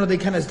 they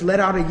kind of let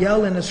out a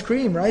yell and a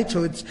scream, right?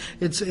 So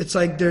it's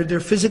like they're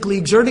physically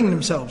exerting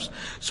themselves.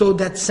 So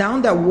that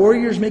sound that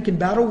warriors make in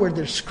battle where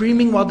they're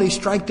screaming while they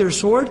strike their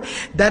sword,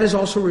 that is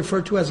also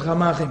referred to as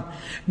ghamagim.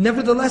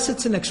 Nevertheless,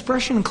 it's an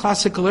expression in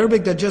classical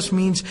Arabic that just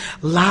means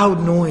loud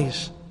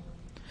noise.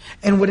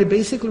 And what it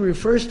basically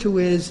refers to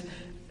is,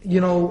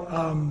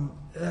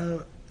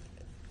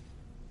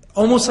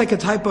 almost like a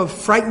type of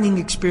frightening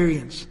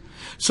experience.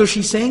 So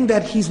she's saying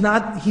that he's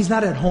not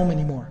at home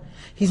anymore.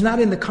 He's not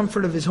in the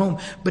comfort of his home,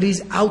 but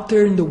he's out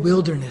there in the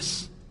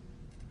wilderness.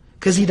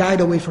 Because he died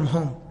away from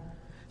home.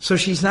 So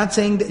she's not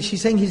saying that,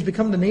 she's saying he's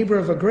become the neighbor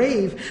of a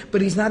grave,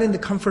 but he's not in the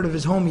comfort of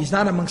his home. He's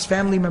not amongst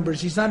family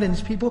members. He's not in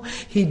his people.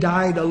 He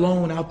died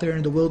alone out there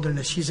in the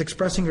wilderness. She's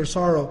expressing her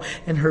sorrow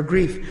and her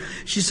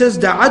grief. She says,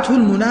 دَعَتْهُ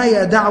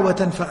الْمُنَايَا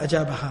دَعْوَةً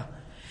فَأَجَابَهَا.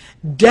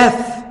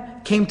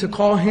 Death came to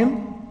call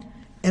him,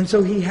 and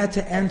so he had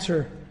to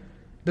answer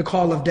the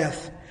call of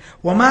death.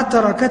 وَمَا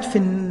تَرَكَتْ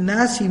فِي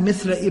النَّاسِ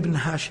مِثْلَ ibn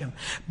Hashim.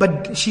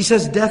 But she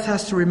says death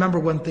has to remember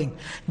one thing.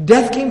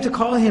 Death came to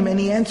call him and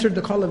he answered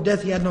the call of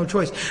death. He had no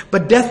choice.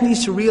 But death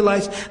needs to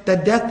realize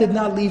that death did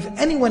not leave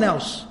anyone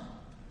else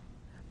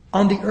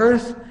on the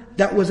earth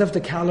that was of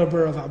the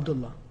caliber of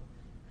Abdullah.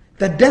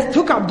 That death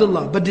took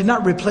Abdullah but did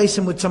not replace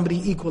him with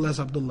somebody equal as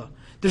Abdullah.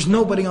 There's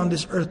nobody on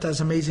this earth as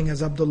amazing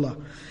as Abdullah.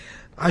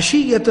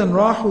 عَشِيَّةً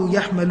رَاحُوا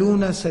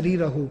يَحْمَلُونَ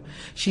سَرِيرَهُ.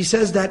 She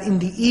says that in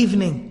the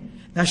evening,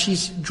 now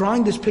she's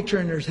drawing this picture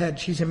in her head,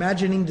 she's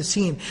imagining the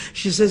scene.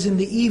 She says in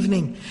the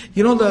evening,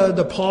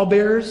 the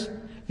pallbearers,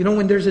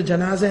 when there's a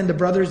janazah and the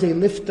brothers, they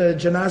lift the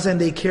janazah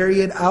and they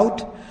carry it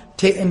out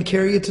and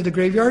carry it to the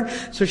graveyard.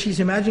 So she's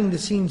imagining the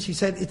scene. She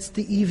said it's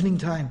the evening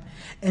time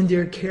and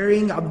they're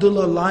carrying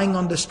Abdullah lying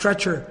on the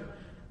stretcher.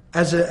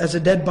 As a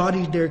dead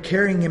body, they're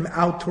carrying him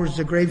out towards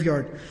the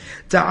graveyard.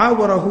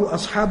 تَعَاوَرَهُ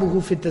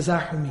أَصْحَابُهُ فِي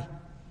التَّزَاحُمِ.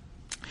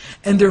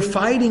 And they're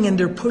fighting and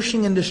they're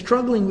pushing and they're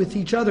struggling with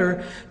each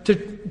other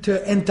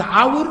and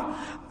ta'awur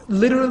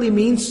literally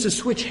means to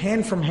switch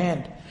hand from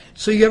hand.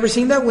 So you ever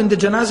seen that? When the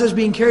janazah is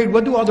being carried,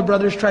 what do all the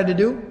brothers try to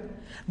do?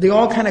 They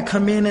all kind of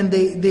come in and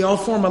they all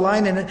form a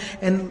line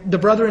and the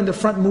brother in the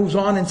front moves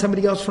on and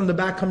somebody else from the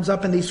back comes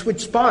up and they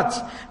switch spots.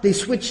 They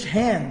switch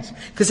hands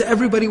because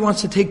everybody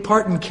wants to take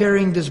part in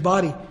carrying this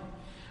body.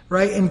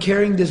 Right, and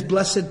carrying this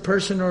blessed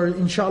person, or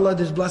inshallah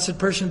this blessed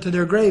person, to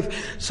their grave.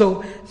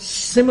 So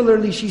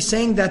similarly she's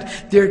saying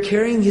that they're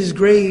carrying his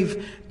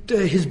grave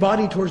his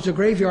body towards the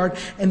graveyard,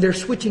 and they're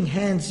switching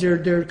hands,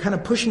 they're kind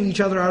of pushing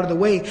each other out of the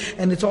way,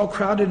 and it's all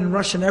crowded and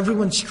rushed, and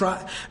everyone's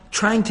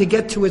trying to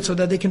get to it so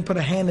that they can put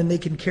a hand and they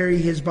can carry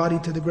his body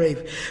to the grave.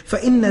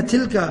 فَإِنَّ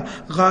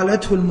تِلْكَ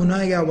غَالَتْهُ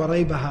الْمُنَايَا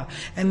وَرَيْبَهَا.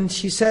 And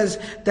she says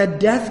that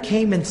death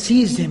came and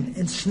seized him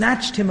and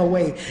snatched him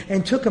away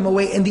and took him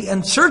away, and the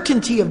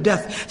uncertainty of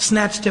death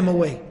snatched him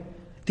away.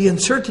 The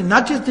uncertainty,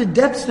 not just the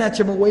death snatched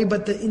him away,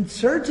 but the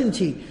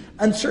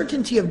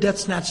uncertainty of death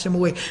snatched him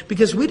away.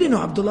 Because we didn't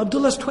know Abdullah.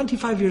 Abdullah's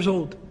 25 years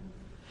old.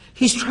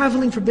 He's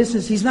traveling for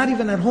business. He's not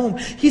even at home.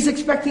 He's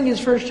expecting his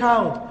first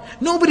child.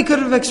 Nobody could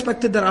have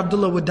expected that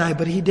Abdullah would die,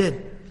 but he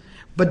did.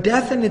 But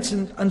death and its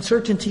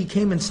uncertainty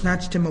came and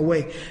snatched him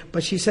away.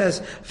 But she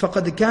says,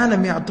 فَقَدْ كَانَ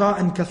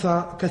مِعْطَاءً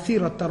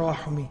كَثِيرَ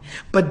التَّرَاحُمِ.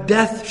 But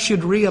death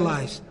should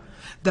realize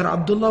that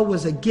Abdullah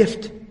was a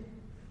gift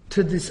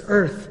to this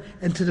earth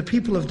and to the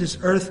people of this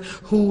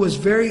earth, who was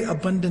very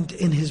abundant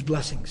in his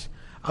blessings.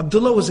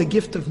 Abdullah was a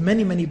gift of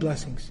many, many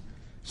blessings.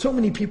 So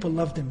many people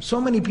loved him.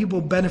 So many people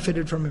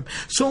benefited from him.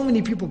 So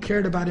many people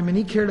cared about him, and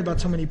he cared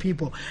about so many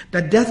people.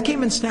 That death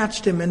came and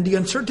snatched him, and the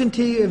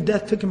uncertainty of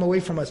death took him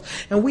away from us.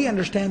 And we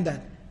understand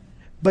that.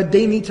 But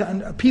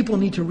people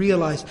need to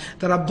realize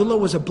that Abdullah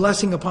was a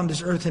blessing upon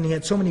this earth, and he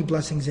had so many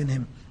blessings in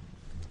him.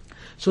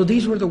 So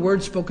these were the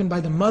words spoken by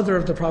the mother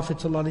of the Prophet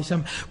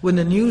ﷺ when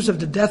the news of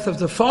the death of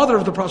the father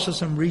of the Prophet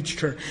ﷺ reached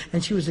her.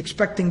 And she was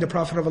expecting the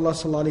Prophet of Allah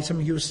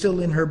ﷺ. He was still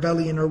in her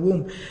belly, in her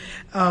womb.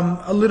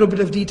 A little bit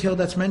of detail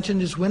that's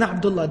mentioned is when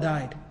Abdullah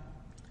died,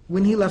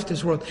 when he left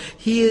this world.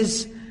 He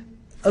is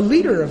a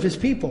leader of his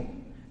people.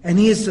 And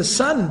he is the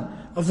son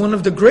of one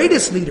of the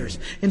greatest leaders.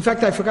 In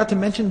fact, I forgot to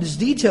mention this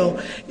detail.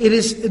 It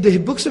is, the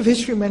books of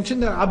history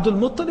mention that Abdul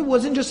Muttalib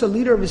wasn't just a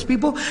leader of his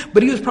people,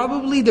 but he was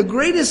probably the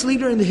greatest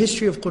leader in the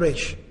history of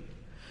Quraysh.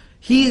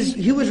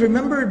 He was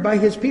remembered by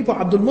his people.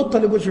 Abdul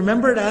Muttalib was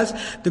remembered as,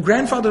 the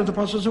grandfather of the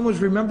Prophet was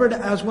remembered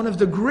as one of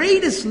the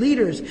greatest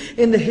leaders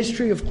in the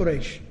history of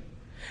Quraysh.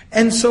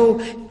 And so,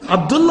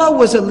 Abdullah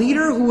was a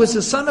leader who was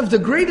the son of the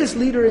greatest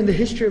leader in the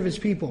history of his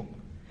people.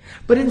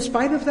 But in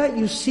spite of that,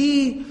 you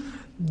see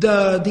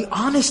the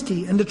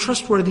honesty and the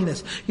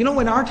trustworthiness. You know,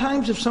 in our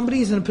times, if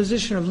somebody is in a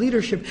position of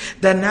leadership,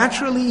 that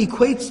naturally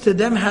equates to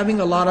them having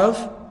a lot of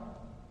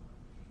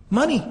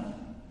money.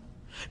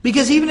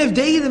 Because even if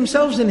they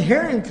themselves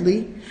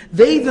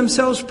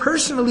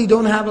personally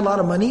don't have a lot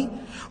of money,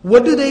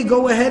 what do they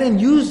go ahead and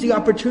use the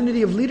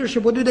opportunity of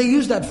leadership? What do they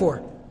use that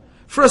for?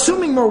 For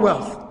assuming more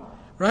wealth,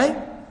 right?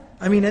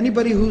 I mean,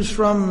 anybody who's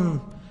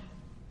from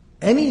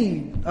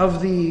any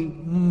of the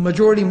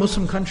majority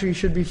Muslim countries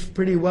should be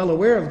pretty well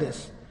aware of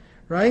this,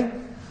 right?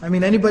 I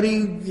mean,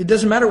 anybody, it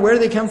doesn't matter where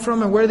they come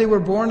from and where they were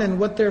born and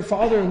what their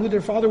father, who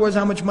their father was,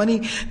 how much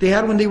money they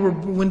had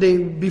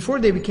before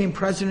they became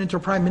president or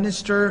prime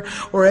minister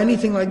or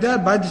anything like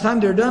that. By the time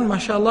they're done,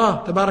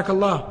 mashallah,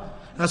 tabarakallah,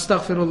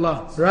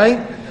 astaghfirullah,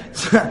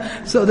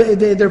 right? So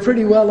they're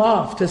pretty well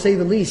off, to say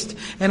the least.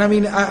 And I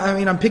mean,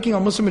 I'm picking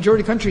on Muslim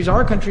majority countries.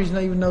 Our countries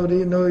not even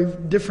no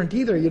different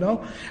either, you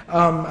know.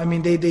 I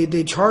mean,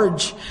 they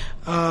charge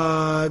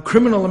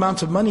criminal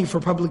amounts of money for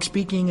public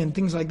speaking and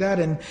things like that,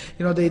 and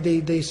you know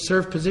they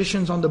serve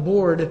positions on the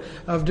board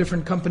of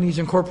different companies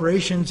and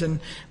corporations, and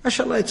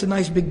mashallah, it's a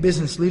nice big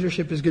business.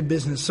 Leadership is good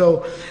business.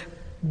 So,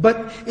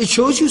 but it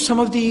shows you some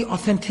of the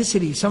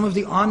authenticity, some of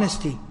the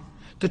honesty,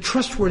 the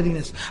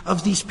trustworthiness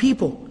of these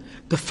people,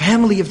 the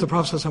family of the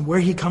Prophet ﷺ, where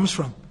he comes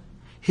from,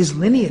 his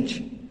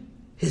lineage,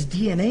 his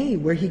DNA,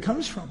 where he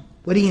comes from,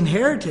 what he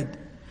inherited,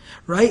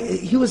 right?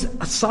 He was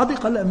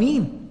as-Sadiq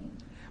al-Amin.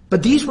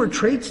 But these were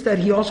traits that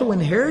he also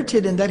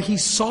inherited and that he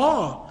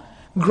saw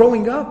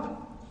growing up.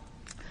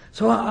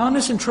 So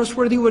honest and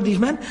trustworthy were these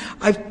men.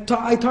 I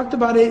talked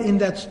about it in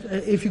that,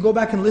 if you go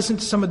back and listen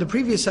to some of the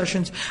previous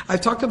sessions,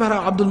 I've talked about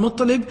how Abdul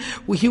Muttalib,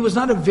 he was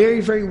not a very,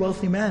 very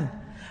wealthy man.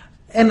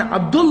 And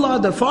Abdullah,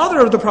 the father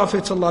of the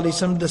Prophet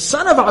ﷺ, the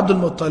son of Abdul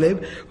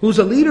Muttalib, who's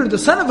a leader, the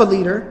son of a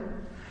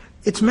leader,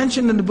 it's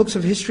mentioned in the books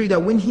of history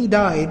that when he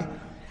died,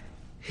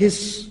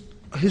 his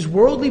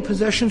worldly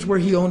possessions were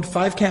he owned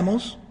 5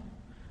 camels,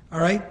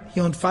 all right?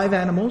 He owned 5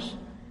 animals.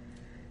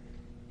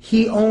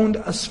 He owned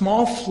a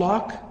small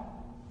flock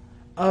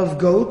of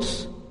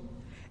goats,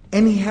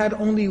 and he had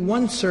only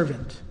 1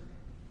 servant.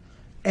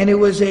 And it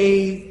was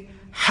a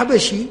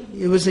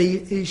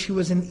Habashi, she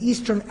was an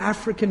Eastern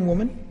African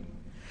woman.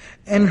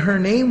 And her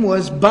name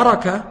was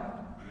Barakah.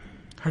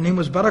 Her name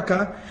was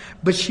Barakah,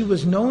 but she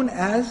was known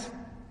as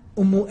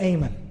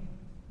Ayman.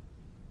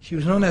 She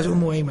was known as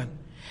Ayman.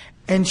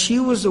 And she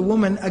was a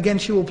woman, again,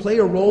 she will play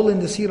a role in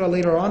the Sīrah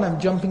later on. I'm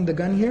jumping the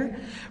gun here.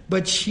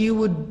 But she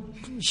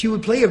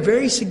would play a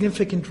very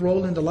significant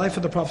role in the life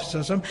of the Prophet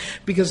ﷺ,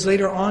 because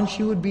later on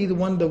she would be the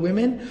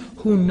women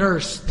who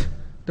nursed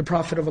the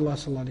Prophet of Allah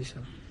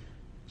ﷺ.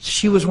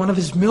 She was one of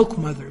his milk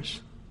mothers.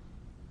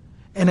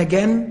 And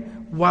again,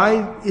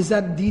 why is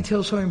that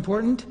detail so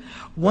important?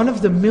 One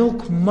of the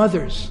milk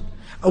mothers,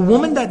 a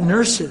woman that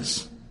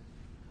nurses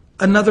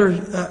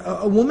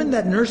a woman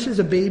that nurses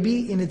a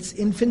baby in its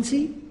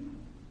infancy,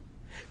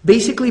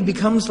 basically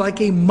becomes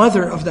like a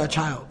mother of that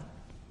child.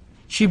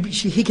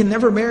 He can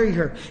never marry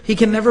her. He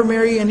can never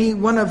marry any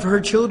one of her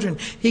children.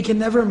 He can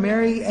never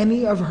marry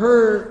any of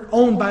her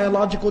own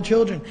biological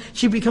children.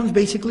 She becomes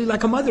basically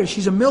like a mother.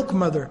 She's a milk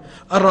mother,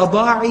 a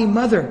rada'i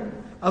mother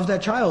of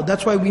that child.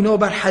 That's why we know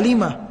about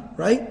Halima,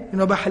 right? You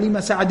know about Halima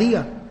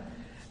Sa'diyah,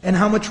 and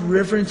how much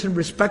reverence and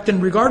respect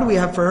and regard we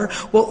have for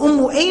her. Well,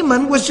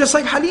 Ayman was just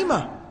like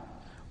Halima.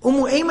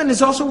 Ayman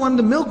is also one of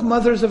the milk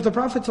mothers of the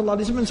Prophet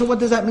ﷺ. So what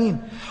does that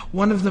mean?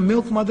 One of the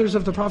milk mothers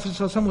of the Prophet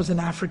ﷺ was an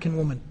African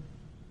woman.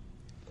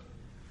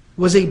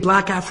 Was a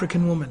black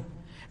African woman.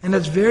 And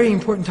that's very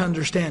important to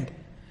understand.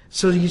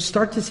 So you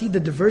start to see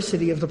the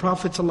diversity of the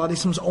Prophet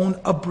ﷺ's own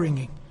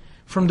upbringing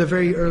from the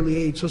very early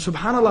age. So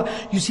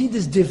subhanAllah, you see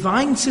this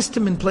divine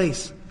system in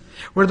place,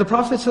 where the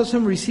Prophet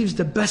ﷺ receives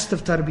the best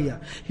of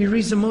tarbiyah. He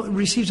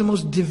receives the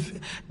most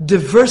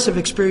diverse of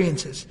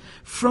experiences,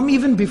 from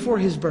even before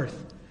his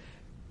birth.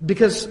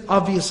 Because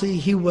obviously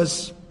he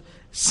was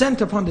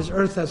sent upon this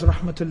earth as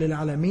rahmatul lil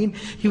alameen.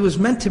 He was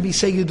meant to be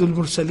Sayyidul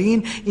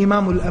Mursaleen,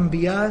 Imamul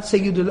Anbiya,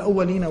 Sayyidul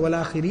Awwaleen wal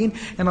Akhirin.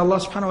 And Allah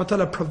subhanahu wa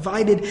ta'ala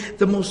provided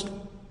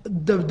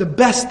the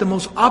best, the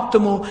most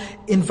optimal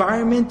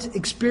environment,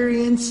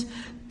 experience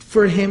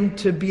for him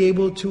to be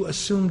able to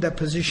assume that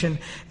position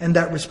and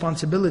that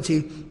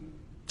responsibility.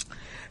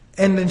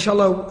 And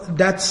inshallah,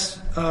 that's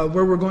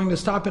where we're going to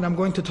stop, and I'm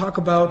going to talk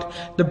about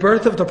the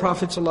birth of the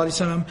Prophet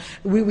ﷺ.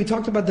 We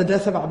talked about the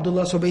death of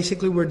Abdullah, so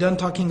basically we're done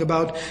talking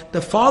about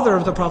the father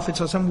of the Prophet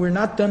ﷺ. We're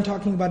not done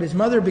talking about his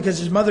mother, because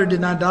his mother did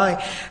not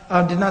die,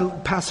 did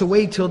not pass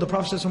away till the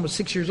Prophet ﷺ was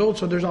 6 years old,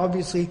 so there's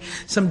obviously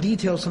some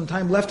details, some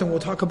time left, and we'll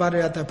talk about it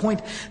at that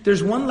point.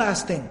 There's one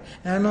last thing,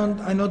 and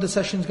I know the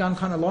session's gone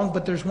kind of long,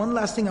 but there's one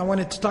last thing I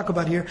wanted to talk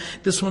about here.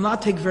 This will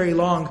not take very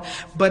long,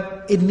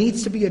 but it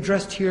needs to be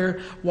addressed here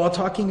while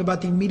talking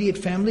about the immediate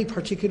family,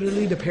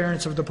 particularly the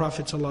parents of the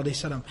Prophet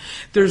ﷺ.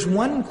 There's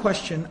one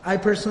question, I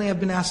personally have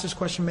been asked this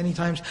question many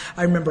times.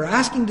 I remember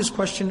asking this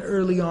question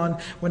early on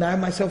when I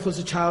myself was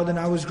a child and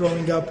I was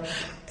growing up,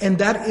 and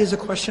that is a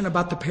question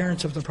about the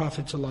parents of the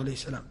Prophet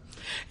ﷺ.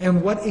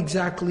 And what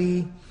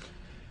exactly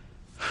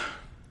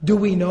do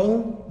we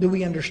know, do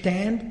we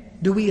understand,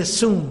 do we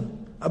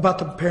assume about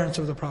the parents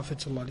of the Prophet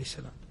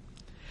ﷺ?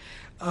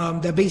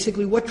 That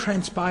basically what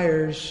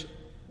transpires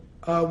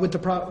with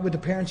the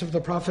parents of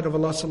the Prophet of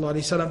Allah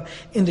ﷺ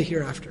in the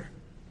hereafter.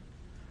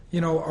 You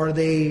know, are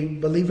they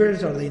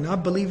believers? Are they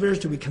not believers?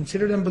 Do we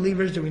consider them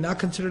believers? Do we not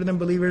consider them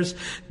believers?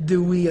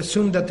 Do we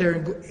assume that they're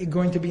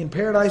going to be in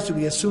paradise? Do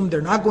we assume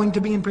they're not going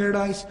to be in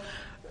paradise?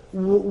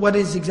 What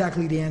is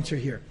exactly the answer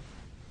here?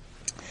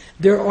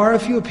 There are a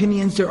few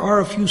opinions, there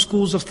are a few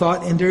schools of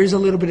thought, and there is a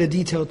little bit of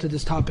detail to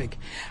this topic.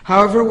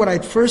 However, what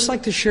I'd first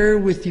like to share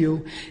with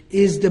you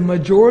is the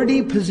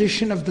majority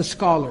position of the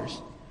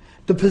scholars.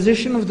 The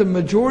position of the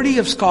majority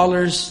of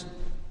scholars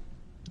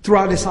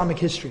throughout Islamic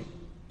history.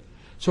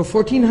 So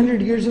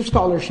 1400 years of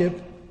scholarship,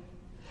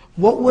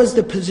 what was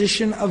the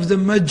position of the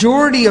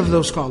majority of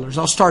those scholars?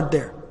 I'll start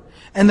there,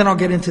 and then I'll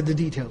get into the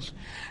details.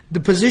 The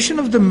position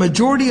of the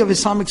majority of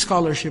Islamic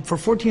scholarship for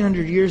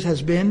 1400 years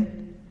has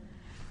been,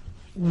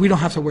 we don't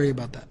have to worry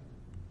about that.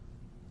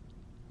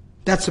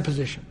 That's the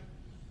position.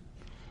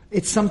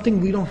 It's something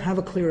we don't have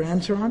a clear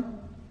answer on.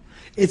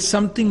 It's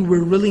something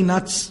we're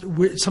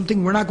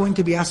not going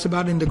to be asked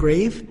about in the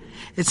grave.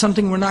 It's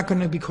something we're not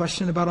going to be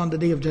questioned about on the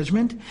Day of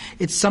Judgment.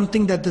 It's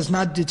something that does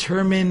not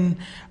determine,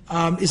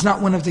 is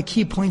not one of the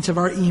key points of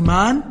our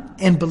iman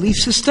and belief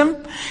system.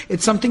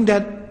 It's something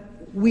that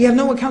we have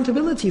no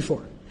accountability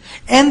for,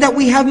 and that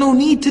we have no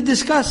need to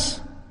discuss.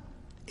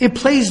 It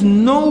plays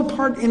no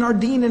part in our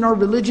deen, in our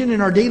religion,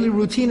 in our daily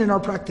routine, in our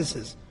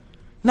practices.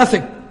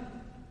 Nothing.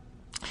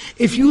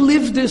 If you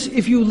leave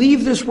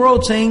this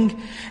world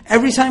saying,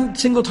 every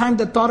single time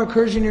that thought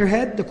occurs in your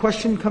head, the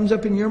question comes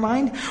up in your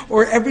mind,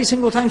 or every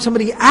single time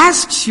somebody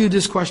asks you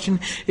this question,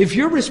 if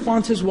your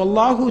response is,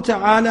 Wallahu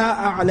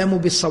ta'ala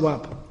a'lamu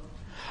bis-sawab,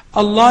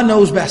 Allah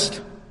knows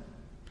best.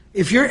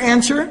 If your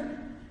answer,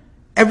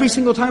 every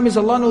single time is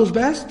Allah knows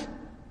best,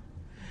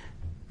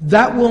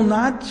 that will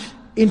not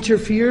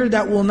interfere,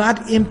 that will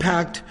not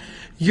impact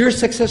your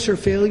success or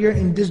failure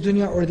in this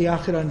dunya or the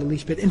akhirah in the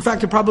least bit. In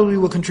fact, it probably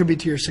will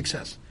contribute to your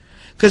success.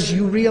 Because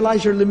you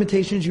realize your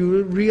limitations,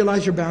 you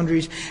realize your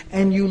boundaries,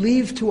 and you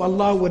leave to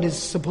Allah what is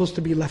supposed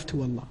to be left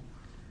to Allah.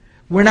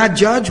 We're not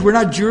judge, we're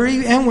not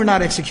jury, and we're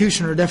not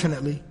executioner,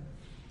 definitely.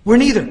 We're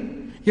neither.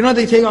 You know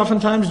they say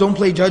oftentimes, don't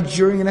play judge,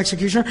 jury, and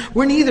executioner?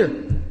 We're neither.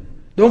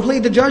 Don't play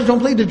the judge, don't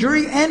play the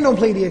jury, and don't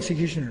play the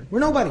executioner. We're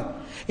nobody.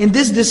 In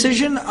this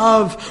decision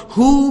of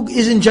who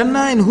is in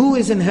Jannah and who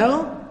is in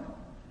hell,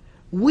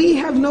 we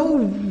have no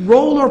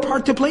role or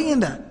part to play in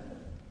that.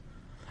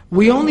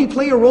 We only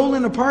play a role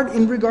and a part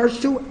in regards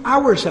to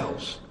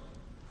ourselves.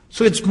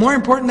 So it's more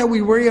important that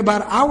we worry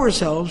about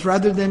ourselves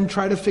rather than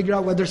try to figure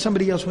out whether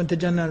somebody else went to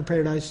Jannah or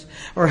paradise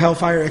or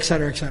hellfire,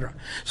 etc., etc.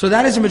 So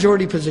that is a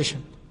majority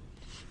position.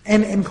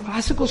 And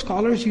classical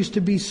scholars used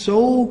to be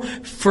so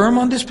firm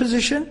on this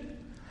position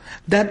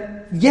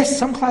that, yes,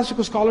 some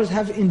classical scholars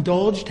have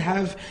indulged,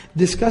 have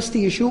discussed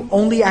the issue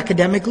only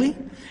academically,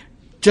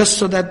 just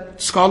so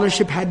that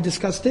scholarship had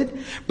discussed it.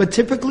 But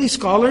typically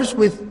scholars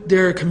with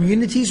their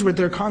communities, with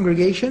their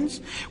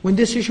congregations, when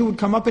this issue would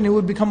come up and it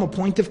would become a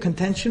point of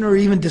contention or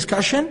even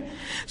discussion,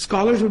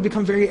 scholars would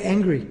become very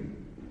angry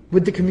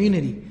with the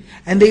community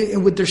and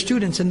with their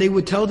students, and they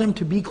would tell them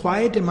to be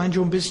quiet and mind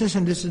your own business,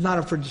 and this is not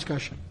up for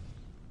discussion.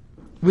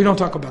 We don't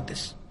talk about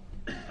this.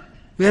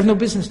 We have no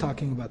business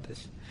talking about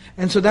this.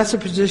 And so that's the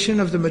position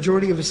of the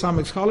majority of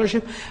Islamic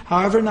scholarship.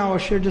 However, now I'll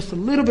share just a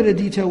little bit of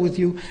detail with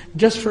you,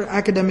 just for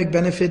academic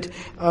benefit,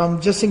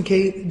 just in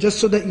case, just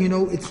so that you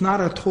know it's not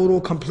a total,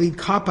 complete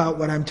cop-out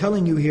what I'm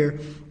telling you here.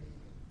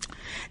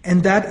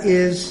 And that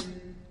is,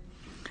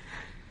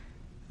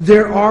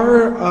 there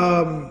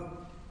are,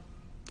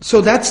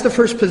 so that's the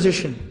first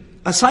position.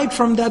 Aside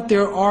from that,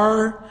 there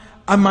are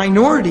a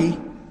minority,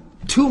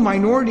 two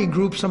minority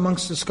groups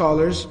amongst the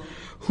scholars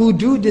who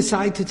do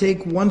decide to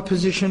take one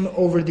position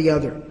over the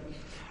other.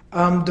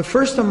 The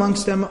first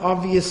amongst them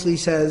obviously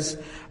says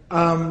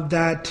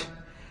that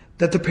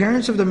the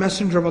parents of the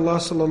Messenger of Allah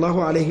sallallahu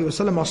alaihi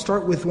wasallam, I'll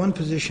start with one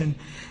position,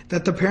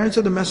 that the parents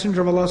of the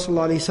Messenger of Allah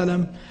sallallahu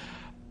alaihi wasallam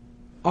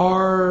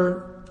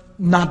are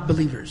not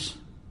believers,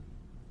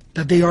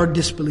 that they are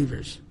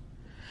disbelievers.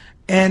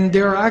 And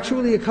there are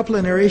actually a couple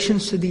of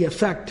narrations to the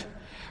effect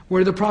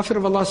where the Prophet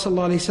of Allah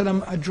sallallahu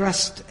alaihi wasallam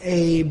addressed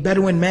a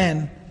Bedouin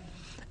man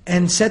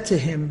and said to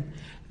him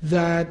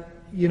that,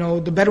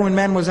 the Bedouin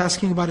man was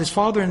asking about his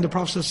father, and the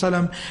Prophet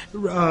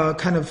ﷺ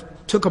kind of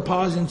took a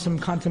pause in some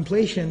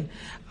contemplation,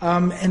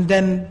 and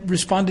then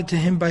responded to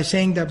him by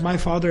saying that my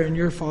father and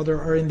your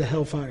father are in the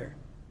hellfire.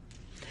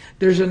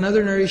 There's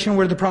another narration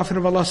where the Prophet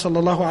of Allah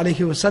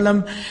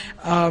ﷺ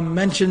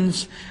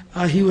mentions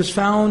he was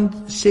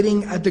found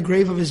sitting at the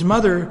grave of his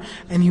mother,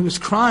 and he was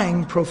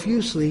crying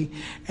profusely.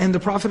 And the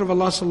Prophet of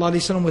Allah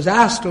ﷺ was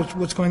asked,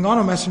 what's going on,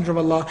 O Messenger of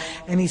Allah?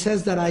 And he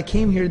says that I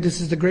came here,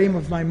 this is the grave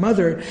of my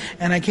mother,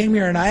 and I came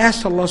here and I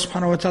asked Allah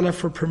subhanahu wa ta'ala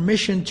for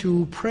permission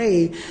to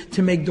pray,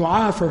 to make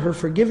dua for her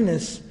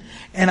forgiveness.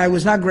 And I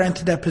was not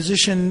granted that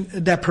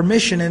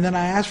permission, and then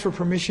I asked for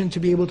permission to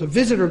be able to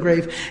visit her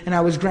grave, and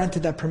I was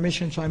granted that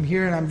permission, so I'm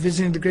here and I'm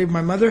visiting the grave of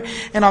my mother.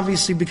 And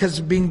obviously because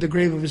of being the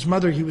grave of his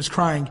mother, he was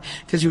crying,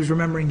 because he was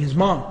remembering his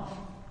mom.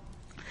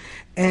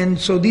 And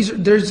so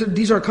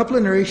these are a couple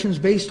of narrations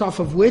based off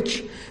of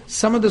which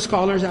some of the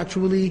scholars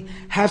actually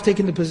have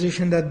taken the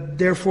position that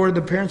therefore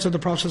the parents of the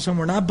Prophet ﷺ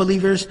were not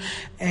believers,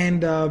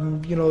 and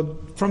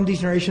from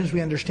these narrations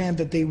we understand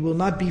that they will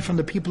not be from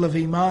the people of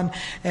Iman,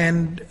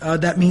 and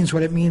that means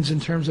what it means in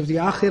terms of the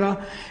Akhirah.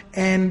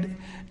 And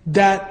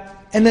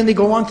then they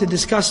go on to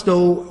discuss,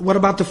 though, what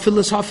about the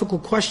philosophical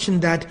question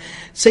that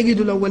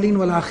Sayyidul Awwaleen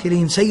wal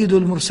Akhirin,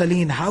 Sayyidul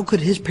Mursaleen, how could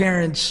his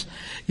parents,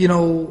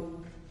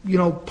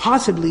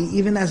 possibly,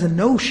 even as a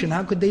notion,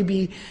 how could they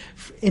be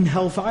in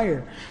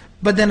hellfire?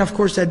 But then of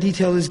course that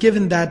detail is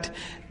given that,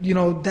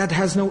 that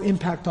has no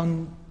impact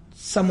on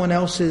someone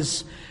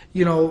else's,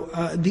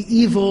 the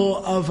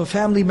evil of a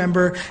family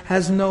member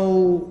has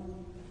no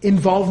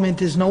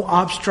involvement, is no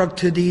obstruct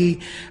to the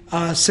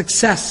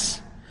success.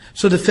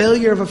 So the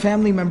failure of a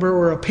family member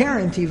or a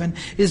parent even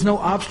is no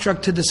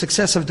obstruct to the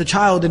success of the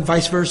child, and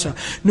vice versa.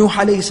 Nuh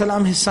alayhi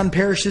salam, his son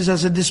perishes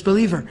as a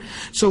disbeliever.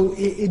 So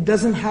it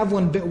doesn't have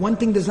one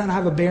thing does not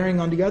have a bearing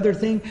on the other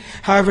thing.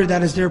 However,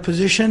 that is their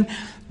position.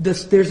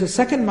 There's a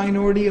second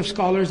minority of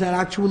scholars that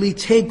actually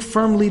take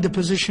firmly the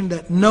position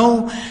that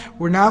no,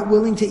 we're not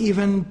willing to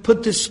even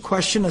put this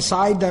question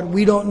aside, that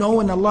we don't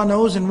know and Allah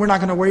knows and we're not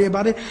going to worry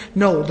about it.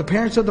 No, the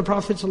parents of the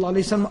Prophet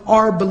ﷺ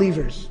are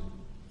believers.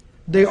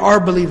 They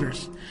are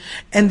believers.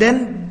 And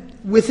then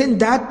within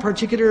that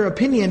particular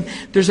opinion,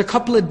 there's a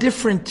couple of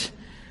different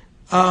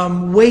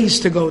ways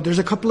to go. There's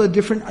a couple of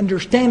different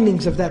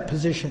understandings of that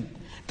position,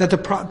 that the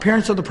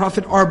parents of the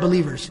Prophet are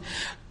believers.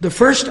 The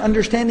first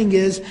understanding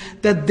is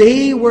that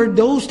they were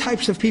those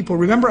types of people.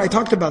 Remember, I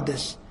talked about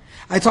this.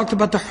 I talked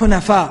about the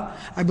Hunafa.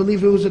 I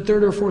believe it was the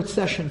third or fourth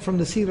session from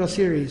the Sīrah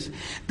series.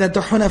 That the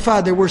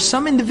Hunafa, there were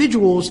some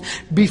individuals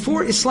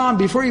before Islam,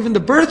 before even the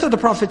birth of the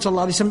Prophet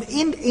ﷺ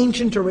in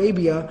ancient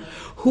Arabia,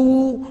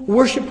 who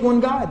worshipped one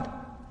God.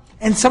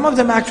 And some of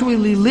them actually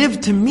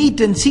lived to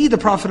meet and see the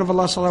Prophet of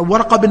Allah ﷺ.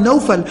 Warqa bin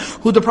Nawfal,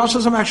 who the Prophet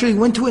ﷺ actually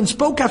went to and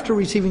spoke after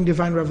receiving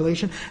divine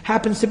revelation,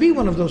 happens to be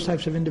one of those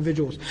types of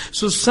individuals.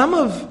 So some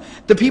of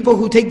the people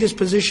who take this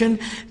position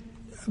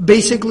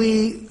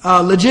basically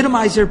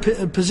legitimize their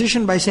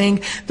position by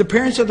saying the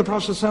parents of the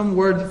Prophet ﷺ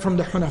were from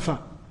the Hunafa.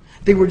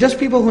 They were just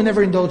people who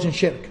never indulged in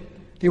shirk.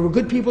 They were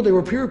good people, they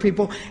were pure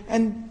people,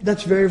 and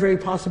that's very, very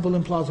possible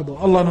and plausible.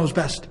 Allah knows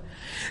best.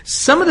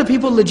 Some of the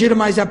people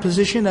legitimize that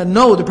position, and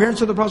no, the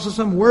parents of the Prophet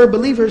ﷺ were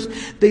believers.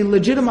 They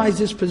legitimize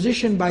this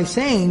position by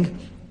saying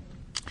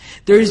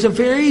there is a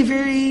very,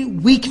 very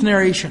weak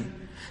narration.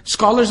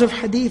 Scholars of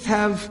Hadith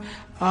have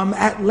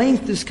at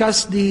length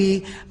discussed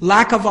the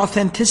lack of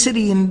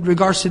authenticity in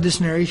regards to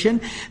this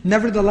narration.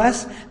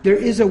 Nevertheless, there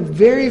is a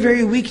very,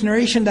 very weak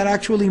narration that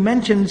actually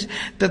mentions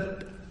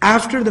that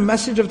after the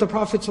message of the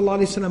Prophet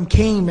ﷺ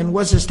came and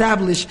was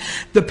established,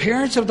 the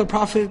parents of the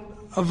Prophet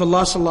of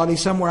Allah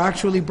ﷺ were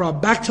actually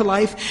brought back to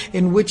life,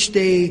 in which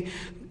they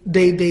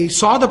they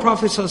saw the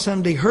Prophet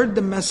ﷺ, they heard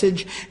the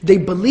message, they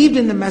believed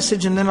in the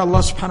message, and then Allah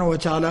subhanahu wa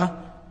ta'ala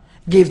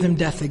gave them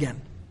death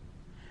again.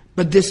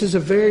 But this is a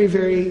very,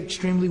 very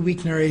extremely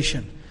weak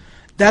narration.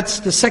 That's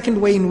the second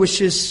way in which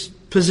this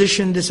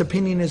position, this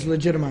opinion is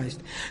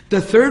legitimized.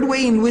 The third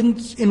way in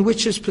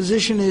which this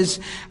position is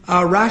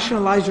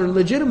rationalized or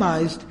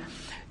legitimized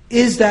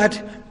is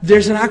that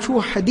there's an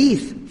actual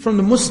hadith from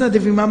the Musnad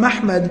of Imam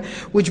Ahmad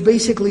which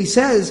basically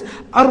says,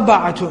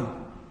 أَرْبَعَةٌ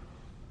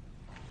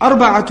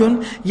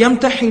يَمْتَحِنُونَهُمُ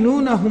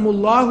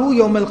اللَّهُ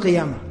يَوْمَ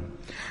الْقِيَامَةِ,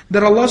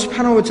 that Allah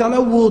subhanahu wa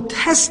ta'ala will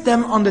test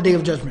them on the Day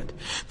of Judgment.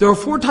 There are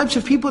 4 types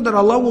of people that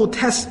Allah will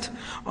test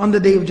on the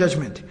Day of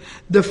Judgment.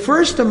 The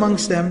first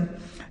amongst them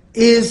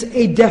is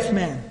a deaf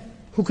man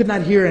who could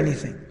not hear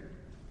anything.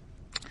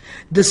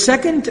 The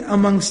second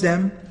amongst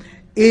them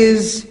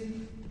is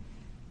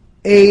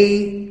a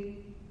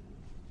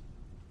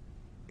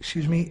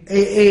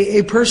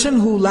person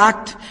who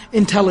lacked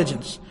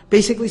intelligence.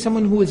 Basically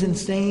someone who was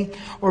insane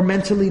or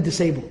mentally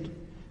disabled.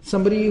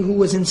 Somebody who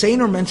was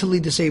insane or mentally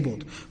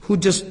disabled, who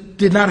just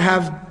did not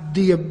have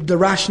the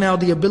rationale,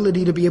 the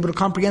ability to be able to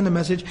comprehend the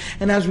message.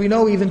 And as we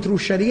know, even through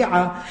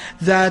Sharia,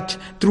 that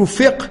through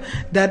fiqh,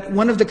 that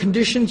one of the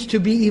conditions to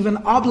be even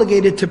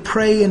obligated to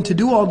pray and to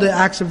do all the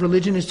acts of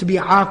religion is to be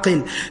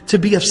aqil, to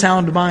be of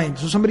sound mind.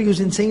 So somebody who's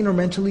insane or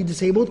mentally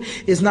disabled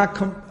is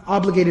not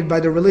obligated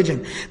by the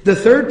religion. The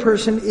third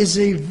person is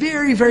a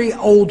very, very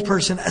old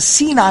person, a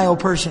senile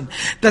person,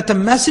 that the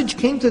message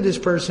came to this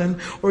person,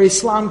 or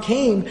Islam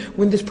came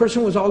when this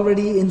person was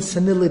already in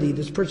senility.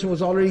 This person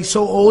was already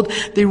so old,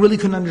 they really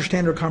couldn't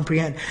understand or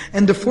comprehend.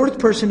 And the fourth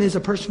person is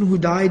a person who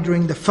died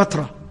during the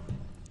fatra.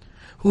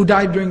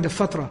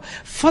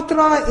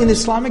 Fatra in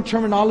Islamic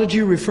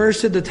terminology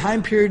refers to the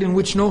time period in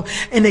which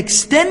an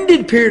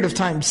extended period of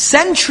time,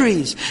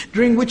 centuries,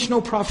 during which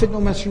no prophet, no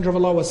messenger of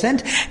Allah was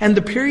sent, and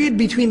the period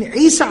between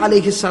Isa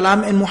alayhi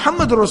salam and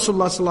Muhammad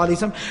Rasulullah sallallahu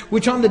alayhi wasallam,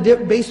 which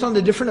based on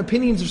the different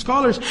opinions of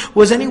scholars,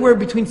 was anywhere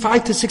between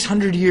 500 to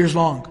 600 years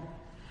long.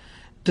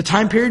 The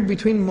time period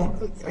between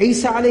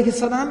Isa alayhi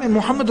salam and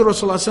Muhammad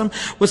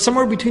Rasulullah was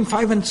somewhere between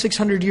 500 and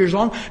 600 years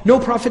long. No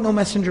prophet, no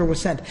messenger was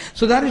sent.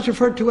 So that is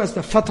referred to as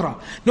the fatra.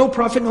 No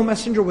prophet, no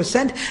messenger was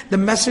sent. The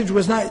message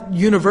was not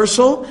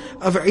universal,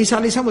 of Isa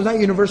alayhi salam was not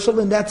universal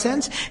in that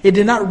sense. It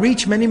did not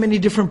reach many, many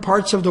different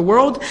parts of the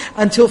world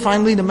until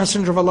finally the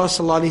messenger of Allah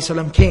sallallahu alayhi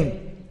wasallam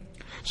came.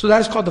 So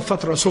that is called the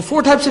fatra. So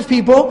 4 types of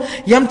people,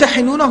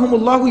 يَمْتَحِنُونَهُمُ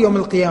اللَّهُ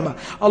يَوْمَ الْقِيَامَةِ.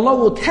 Allah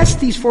will test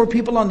these 4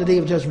 people on the Day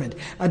of Judgment.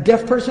 A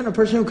deaf person, a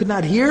person who could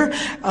not hear,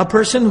 a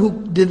person who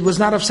was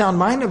not of sound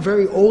mind, a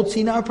very old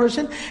senile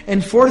person,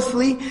 and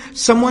fourthly,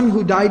 someone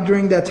who died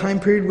during that time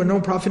period when no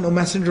prophet, no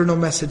messenger, no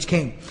message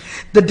came.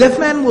 The deaf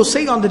man will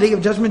say on the Day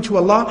of Judgment to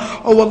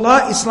Allah, "Oh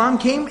Allah, Islam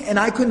came and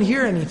I couldn't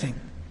hear anything.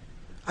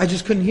 I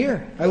just couldn't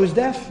hear. I was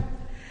deaf."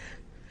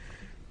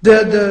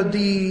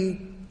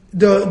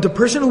 The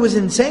person who was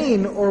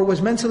insane or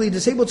was mentally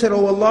disabled said,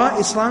 "Oh Allah,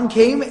 Islam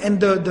came," and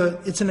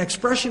it's an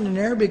expression in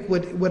Arabic,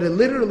 what it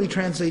literally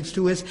translates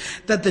to is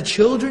that the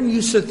children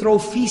used to throw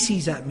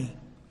feces at me,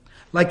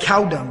 like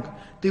cow dung.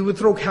 They would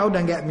throw cow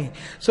dung at me.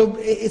 So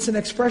it's an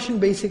expression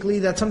basically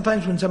that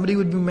sometimes when somebody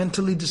would be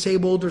mentally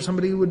disabled or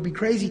somebody would be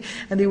crazy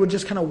and they would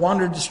just kind of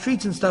wander the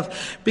streets and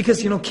stuff,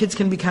 because kids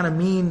can be kind of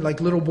mean,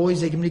 like little boys,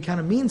 they can be kind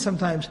of mean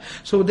sometimes.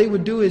 So what they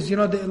would do is,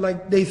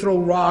 they throw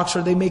rocks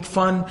or they make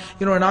fun.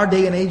 In our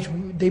day and age,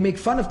 they make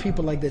fun of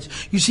people like this.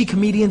 You see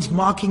comedians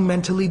mocking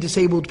mentally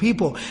disabled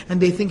people and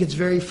they think it's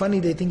very funny,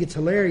 they think it's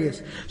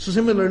hilarious. So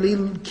similarly,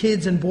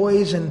 kids and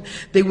boys, and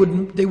they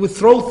would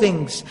throw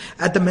things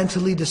at the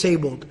mentally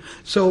disabled.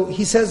 So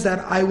he says that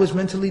I was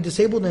mentally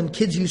disabled and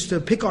kids used to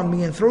pick on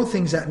me and throw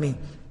things at me.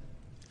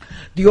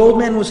 The old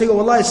man will say, "Oh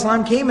Allah,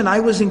 Islam came and I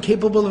was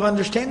incapable of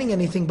understanding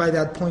anything by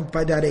that point,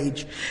 by that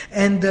age."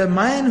 And the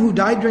man who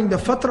died during the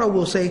fatra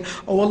will say,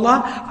 "Oh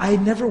Allah, I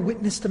never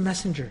witnessed the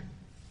messenger.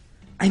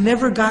 I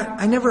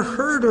never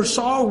heard or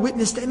saw or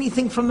witnessed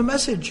anything from the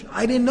message.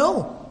 I didn't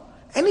know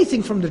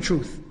anything from the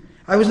truth.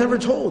 I was never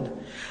told."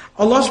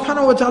 Allah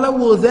subhanahu wa ta'ala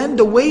will then,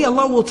 the way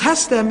Allah will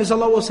test them is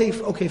Allah will say,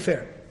 "Okay,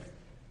 fair.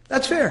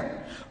 That's fair.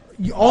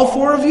 All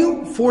 4 of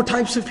you, 4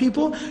 types of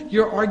people,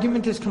 your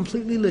argument is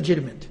completely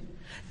legitimate.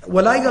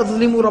 وَلَا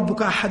يَظْلِمُ رَبُّكَ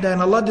أَحَدًا."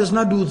 And Allah does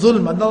not do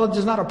dhulm, Allah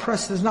does not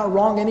oppress, does not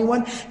wrong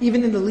anyone,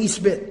 even in the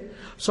least bit.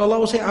 So Allah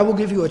will say, "I will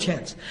give you a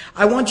chance.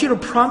 I want you to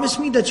promise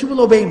me that you will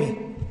obey me."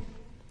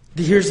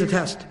 Here's the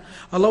test.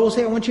 Allah will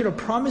say, "I want you to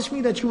promise me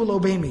that you will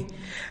obey me."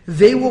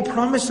 They will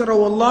promise that,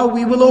 "Oh Allah,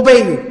 we will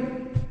obey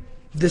you.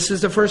 This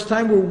is the first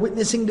time we're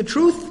witnessing the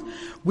truth.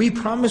 We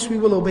promise we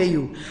will obey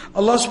you."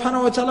 Allah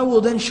subhanahu wa ta'ala will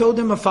then show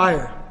them a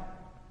fire.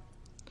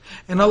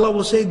 And Allah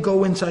will say,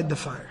 "Go inside the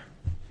fire.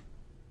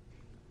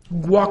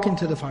 Walk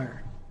into the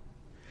fire."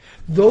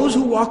 Those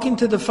who walk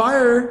into the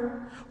fire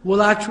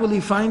will actually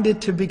find it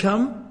to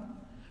become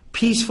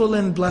peaceful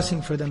and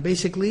blessing for them.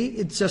 Basically,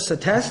 it's just a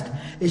test.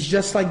 It's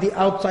just like the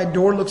outside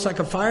door looks like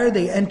a fire.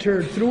 They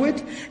enter through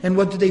it. And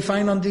what do they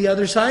find on the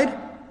other side?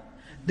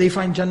 They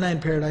find Jannah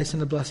and paradise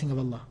and the blessing of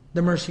Allah,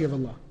 the mercy of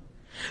Allah.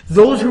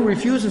 Those who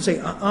refuse and say,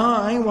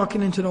 I ain't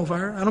walking into no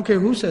fire, I don't care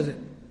who says it,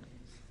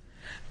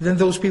 then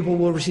those people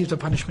will receive the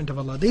punishment of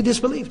Allah. They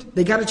disbelieved.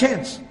 They got a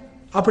chance,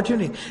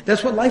 opportunity.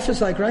 That's what life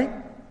is like, right?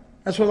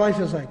 That's what life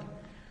is like.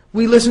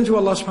 We listen to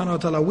Allah subhanahu wa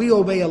ta'ala. We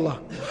obey Allah.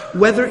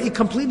 Whether it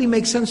completely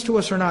makes sense to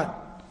us or not.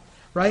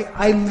 Right?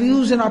 I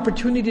lose an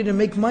opportunity to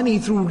make money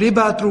through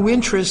riba, through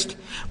interest.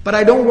 But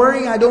I don't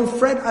worry, I don't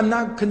fret, I'm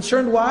not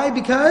concerned. Why?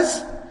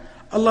 Because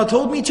Allah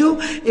told me to.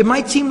 It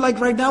might seem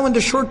like right now in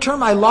the short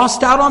term I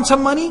lost out on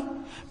some money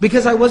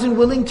because I wasn't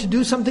willing to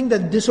do something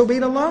that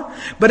disobeyed Allah.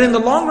 But in the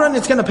long run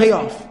it's going to pay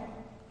off.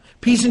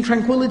 Peace and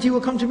tranquility will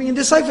come to me in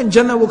this life, and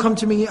Jannah will come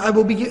to me. I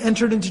will be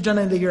entered into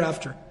Jannah in the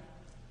hereafter.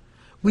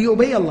 We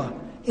obey Allah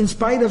in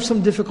spite of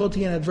some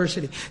difficulty and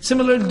adversity.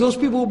 Similarly, those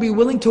people will be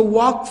willing to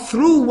walk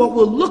through what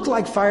will look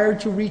like fire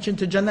to reach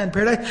into Jannah and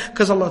paradise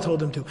because Allah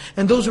told them to.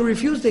 And those who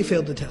refuse, they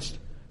failed the test.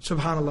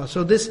 SubhanAllah.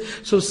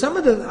 So some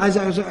of the,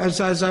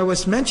 as I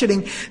was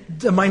mentioning,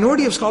 the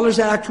minority of scholars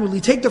that actually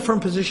take the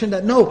firm position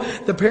that no,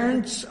 the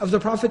parents of the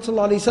Prophet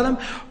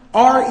ﷺ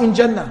are in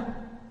Jannah.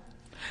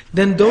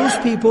 Then those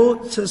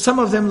people, some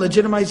of them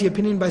legitimize the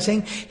opinion by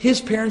saying his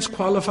parents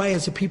qualify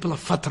as the people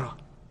of Fatra.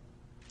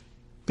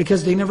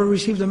 Because they never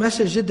received the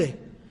message, did they?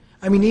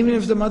 I mean, even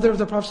if the mother of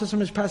the Prophet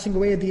ﷺ is passing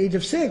away at the age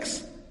of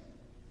 6,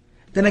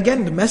 then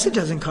again, the message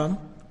hasn't come.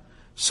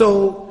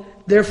 So,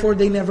 therefore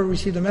they never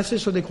received the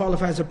message, so they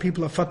qualify as a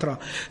people of Fatra.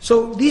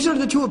 So, these are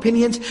the two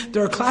opinions.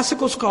 There are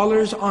classical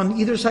scholars on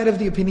either side of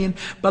the opinion,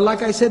 but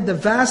like I said, the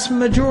vast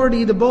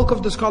majority, the bulk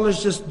of the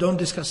scholars just don't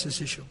discuss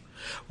this issue.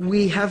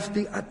 We have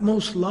the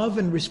utmost love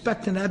and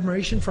respect and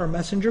admiration for our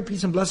messenger,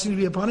 peace and blessings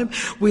be upon him.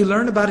 We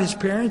learn about his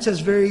parents as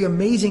very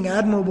amazing,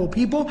 admirable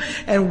people,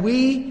 and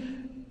we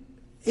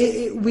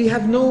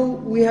have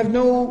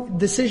no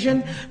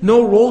decision,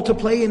 no role to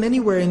play in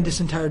anywhere in this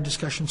entire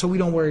discussion, so we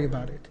don't worry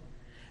about it.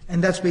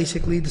 And that's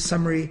basically the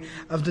summary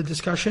of the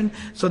discussion.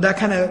 So that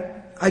kind of,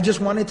 I just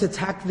wanted to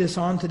tack this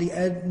on to the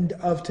end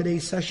of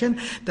today's session,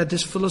 that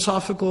this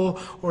philosophical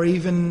or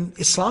even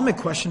Islamic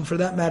question for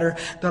that matter,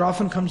 that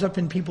often comes up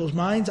in people's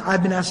minds.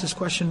 I've been asked this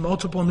question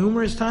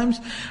numerous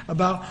times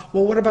about,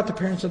 well, what about the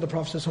parents of the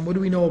Prophet? What do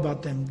we know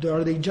about them?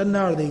 Are they Jannah?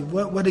 Are they,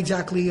 what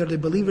exactly? Are they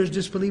believers,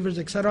 disbelievers,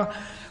 etc.?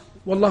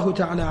 Wallahu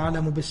ta'ala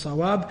a'lamu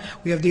bis-sawab.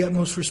 We have the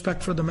utmost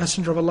respect for the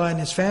Messenger of Allah and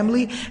his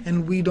family,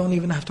 and we don't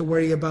even have to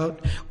worry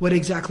about what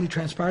exactly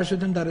transpires with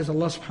them. That is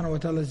Allah subhanahu wa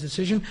ta'ala's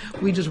decision.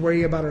 We just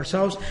worry about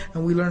ourselves,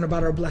 and we learn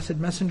about our blessed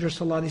Messenger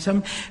sallallahu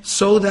alaihi wasallam,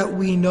 so that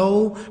we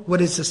know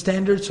what is the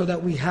standard, so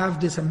that we have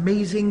this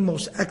amazing,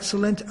 most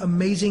excellent,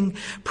 amazing,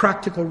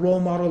 practical role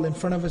model in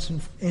front of us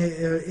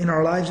in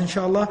our lives,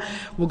 inshallah.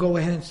 We'll go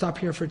ahead and stop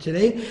here for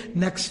today.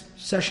 Next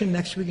session,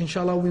 next week,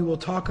 inshallah, we will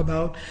talk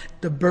about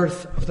the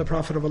birth of the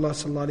Prophet of Allah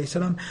sallallahu alaihi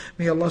wasallam.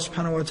 May Allah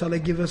subhanahu wa ta'ala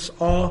give us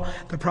all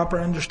the proper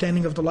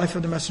understanding of the life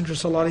of the Messenger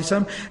sallallahu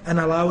alaihi wasallam, and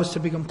allow us to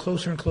become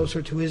closer and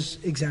closer to his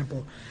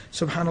example.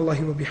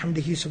 Subhanallahi wa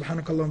bihamdihi,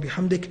 subhanakallah wa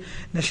bihamdik,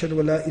 nashhadu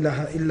wa la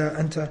ilaha illa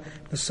anta,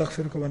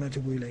 nastaghfiruka wa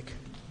natubu ilayk.